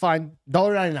 $1. That's fine.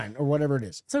 $1.99 or whatever it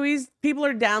is. So people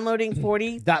are downloading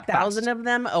 40,000 fast. of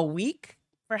them a week?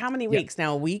 For how many weeks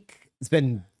now? A week? It's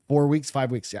been 4 weeks,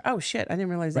 5 weeks. Yeah. Oh shit. I didn't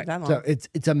realize Right. it that long. So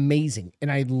it's amazing.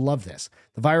 And I love this.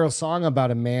 The viral song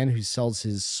about a man who sells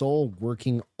his soul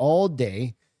working all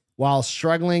day while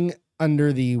struggling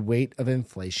under the weight of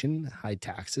inflation, high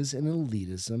taxes, and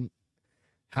elitism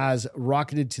has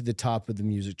rocketed to the top of the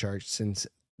music chart since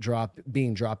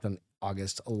being dropped on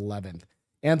August 11th.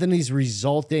 Anthony's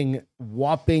resulting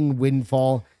whopping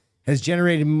windfall has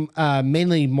generated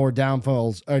mainly more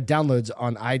downloads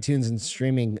on iTunes and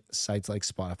streaming sites like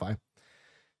Spotify.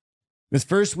 This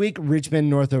first week, Richmond,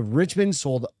 north of Richmond,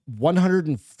 sold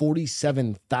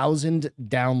 147,000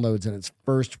 downloads in its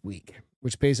first week,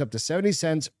 which pays up to 70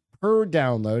 cents per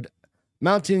download,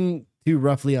 amounting to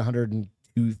roughly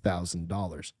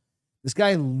 $102,000. This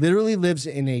guy literally lives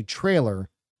in a trailer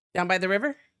Down by the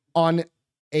river? on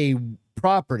a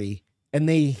property, and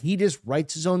he just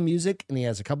writes his own music, and he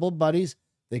has a couple of buddies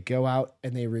that go out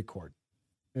and they record,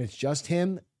 and it's just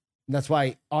him. And that's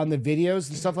why on the videos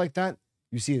and stuff like that,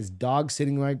 you see his dog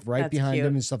sitting like right That's behind cute.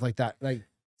 him and stuff like that. Like,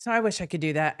 So I wish I could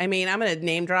do that. I mean, I'm gonna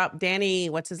name drop Danny,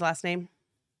 what's his last name?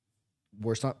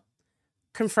 worst not.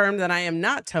 Confirmed that I am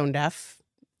not tone deaf,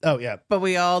 Oh yeah, but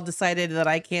we all decided that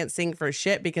I can't sing for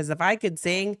shit because if I could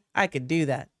sing, I could do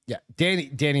that. yeah.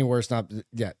 Danny worst not.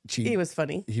 Yeah, He was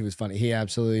funny. he was funny. He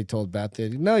absolutely told Beth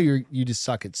that no, you just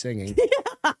suck at singing.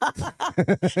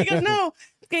 He goes, no,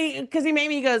 because he made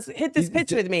me, he goes, hit this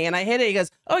pitch with me. And I hit it. He goes,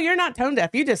 oh, you're not tone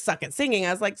deaf. You just suck at singing.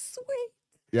 I was like, sweet.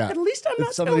 Yeah. At least I'm not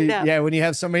It's tone deaf. yeah, when you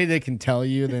have somebody that can tell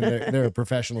you, then they're a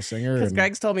professional singer. Because and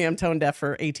Greg's told me I'm tone deaf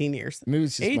for 18 years. maybe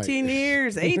it's just 18 my-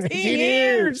 years. 18 18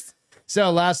 years. So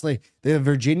lastly, the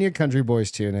Virginia Country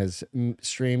Boys tune has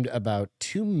streamed about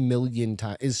 2 million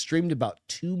times. Is streamed about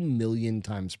 2 million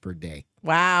times per day.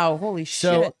 Wow. Holy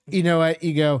So shit. you know what?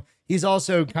 You go. He's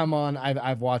also come on.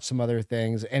 I've watched some other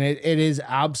things, and it is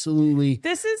absolutely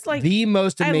This is like, the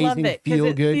most I love amazing it because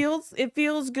feel good. it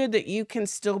feels good that you can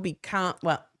still be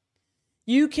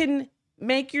you can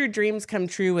make your dreams come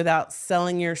true without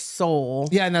selling your soul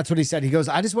Yeah, and that's what he said. He goes,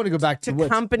 I just want to go back to to what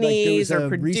companies or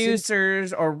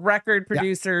producers or record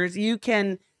producers. You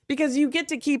can, because you get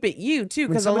to keep it you too.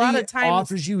 Because a lot of times,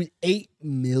 offers you $8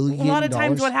 million.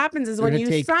 what happens is they're when gonna you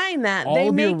take sign that, all they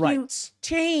of your make you rights.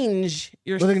 change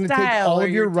your Well, they're gonna take style all or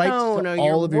of your rights to tone or all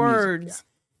your of your music. words.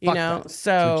 Yeah. You Fuck know, that.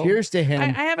 so cheers to him.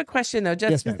 I have a question though.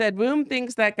 Jessica ma'am. said, Woom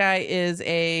thinks that guy is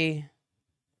a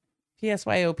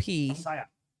PSYOP.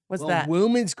 What's that?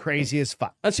 Woman's crazy as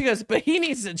fuck. Oh, she goes, but he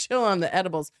needs to chill on the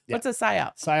edibles. Yeah. What's a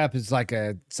psyop? PSYOP is like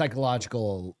a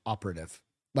psychological operative.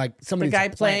 Like The somebody's guy a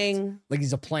plant. playing. Like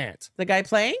he's a plant. The guy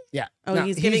playing? Yeah. Oh, No,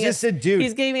 he's giving just us. a dude.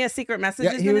 He's giving us secret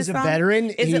messages. Yeah, he in was his a song? veteran.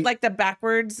 Is it like the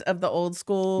backwards of the old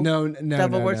school? no,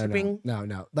 devil no, worshiping?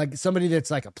 No. Like somebody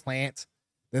that's like a plant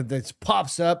that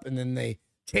pops up and then they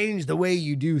change the way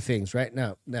you do things, right?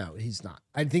 No, he's not.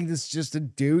 I think this is just a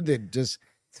dude that just,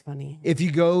 It's funny. if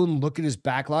you go and look at his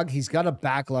backlog, he's got a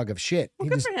backlog of shit. Well, He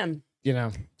good just, for him. you know.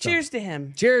 so- Cheers to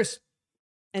him Cheers.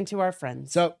 and to our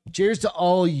friends. So cheers to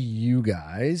all you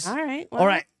guys. All right. All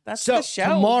right. That's So the show.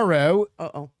 tomorrow,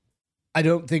 Uh-oh. I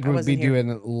don't think I we'll be wasn't here. doing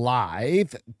it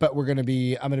live, but I'm gonna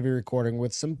be recording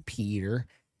with some Peter.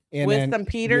 And With then some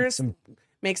Peters? With some,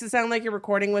 Makes it sound like you're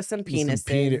recording with some with penis.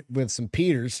 some Peter, with some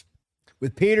Peters.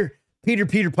 With Peter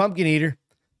Pumpkin Eater,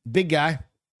 big guy.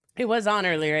 It was on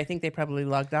earlier. I think they probably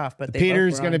logged off, but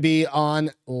Peter's gonna be on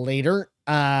later.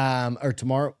 Or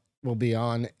tomorrow will be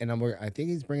on, and I think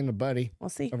he's bringing a buddy We'll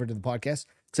see. over to the podcast.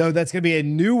 So that's gonna be a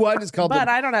new one. It's called But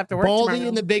the I don't have to work Baldy tomorrow.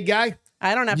 and the Big Guy.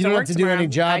 I don't have You to don't work have to do any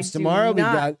tomorrow. jobs I do tomorrow. We've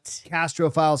got not. Castro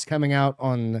Files coming out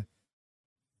on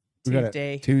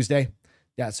Tuesday. Tuesday.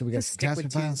 Yeah, so we got Just stick with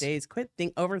catastrophe files. Tuesdays. Quit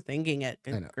overthinking it. I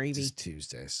Good know, gravy. just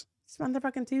Tuesdays. It's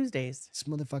motherfucking Tuesdays. It's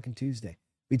motherfucking Tuesday.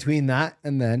 Between that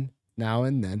and then, now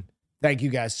and then, thank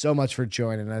you guys so much for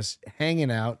joining us,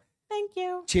 hanging out. Thank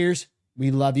you. Cheers.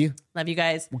 We love you. Love you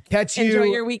guys. We'll catch you Enjoy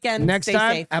your weekend. next Stay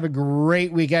time. safe. Have a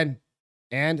great weekend.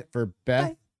 And for Beth,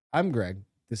 Bye. I'm Greg.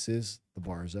 This is The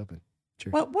Bar is Open.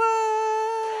 Cheers. What?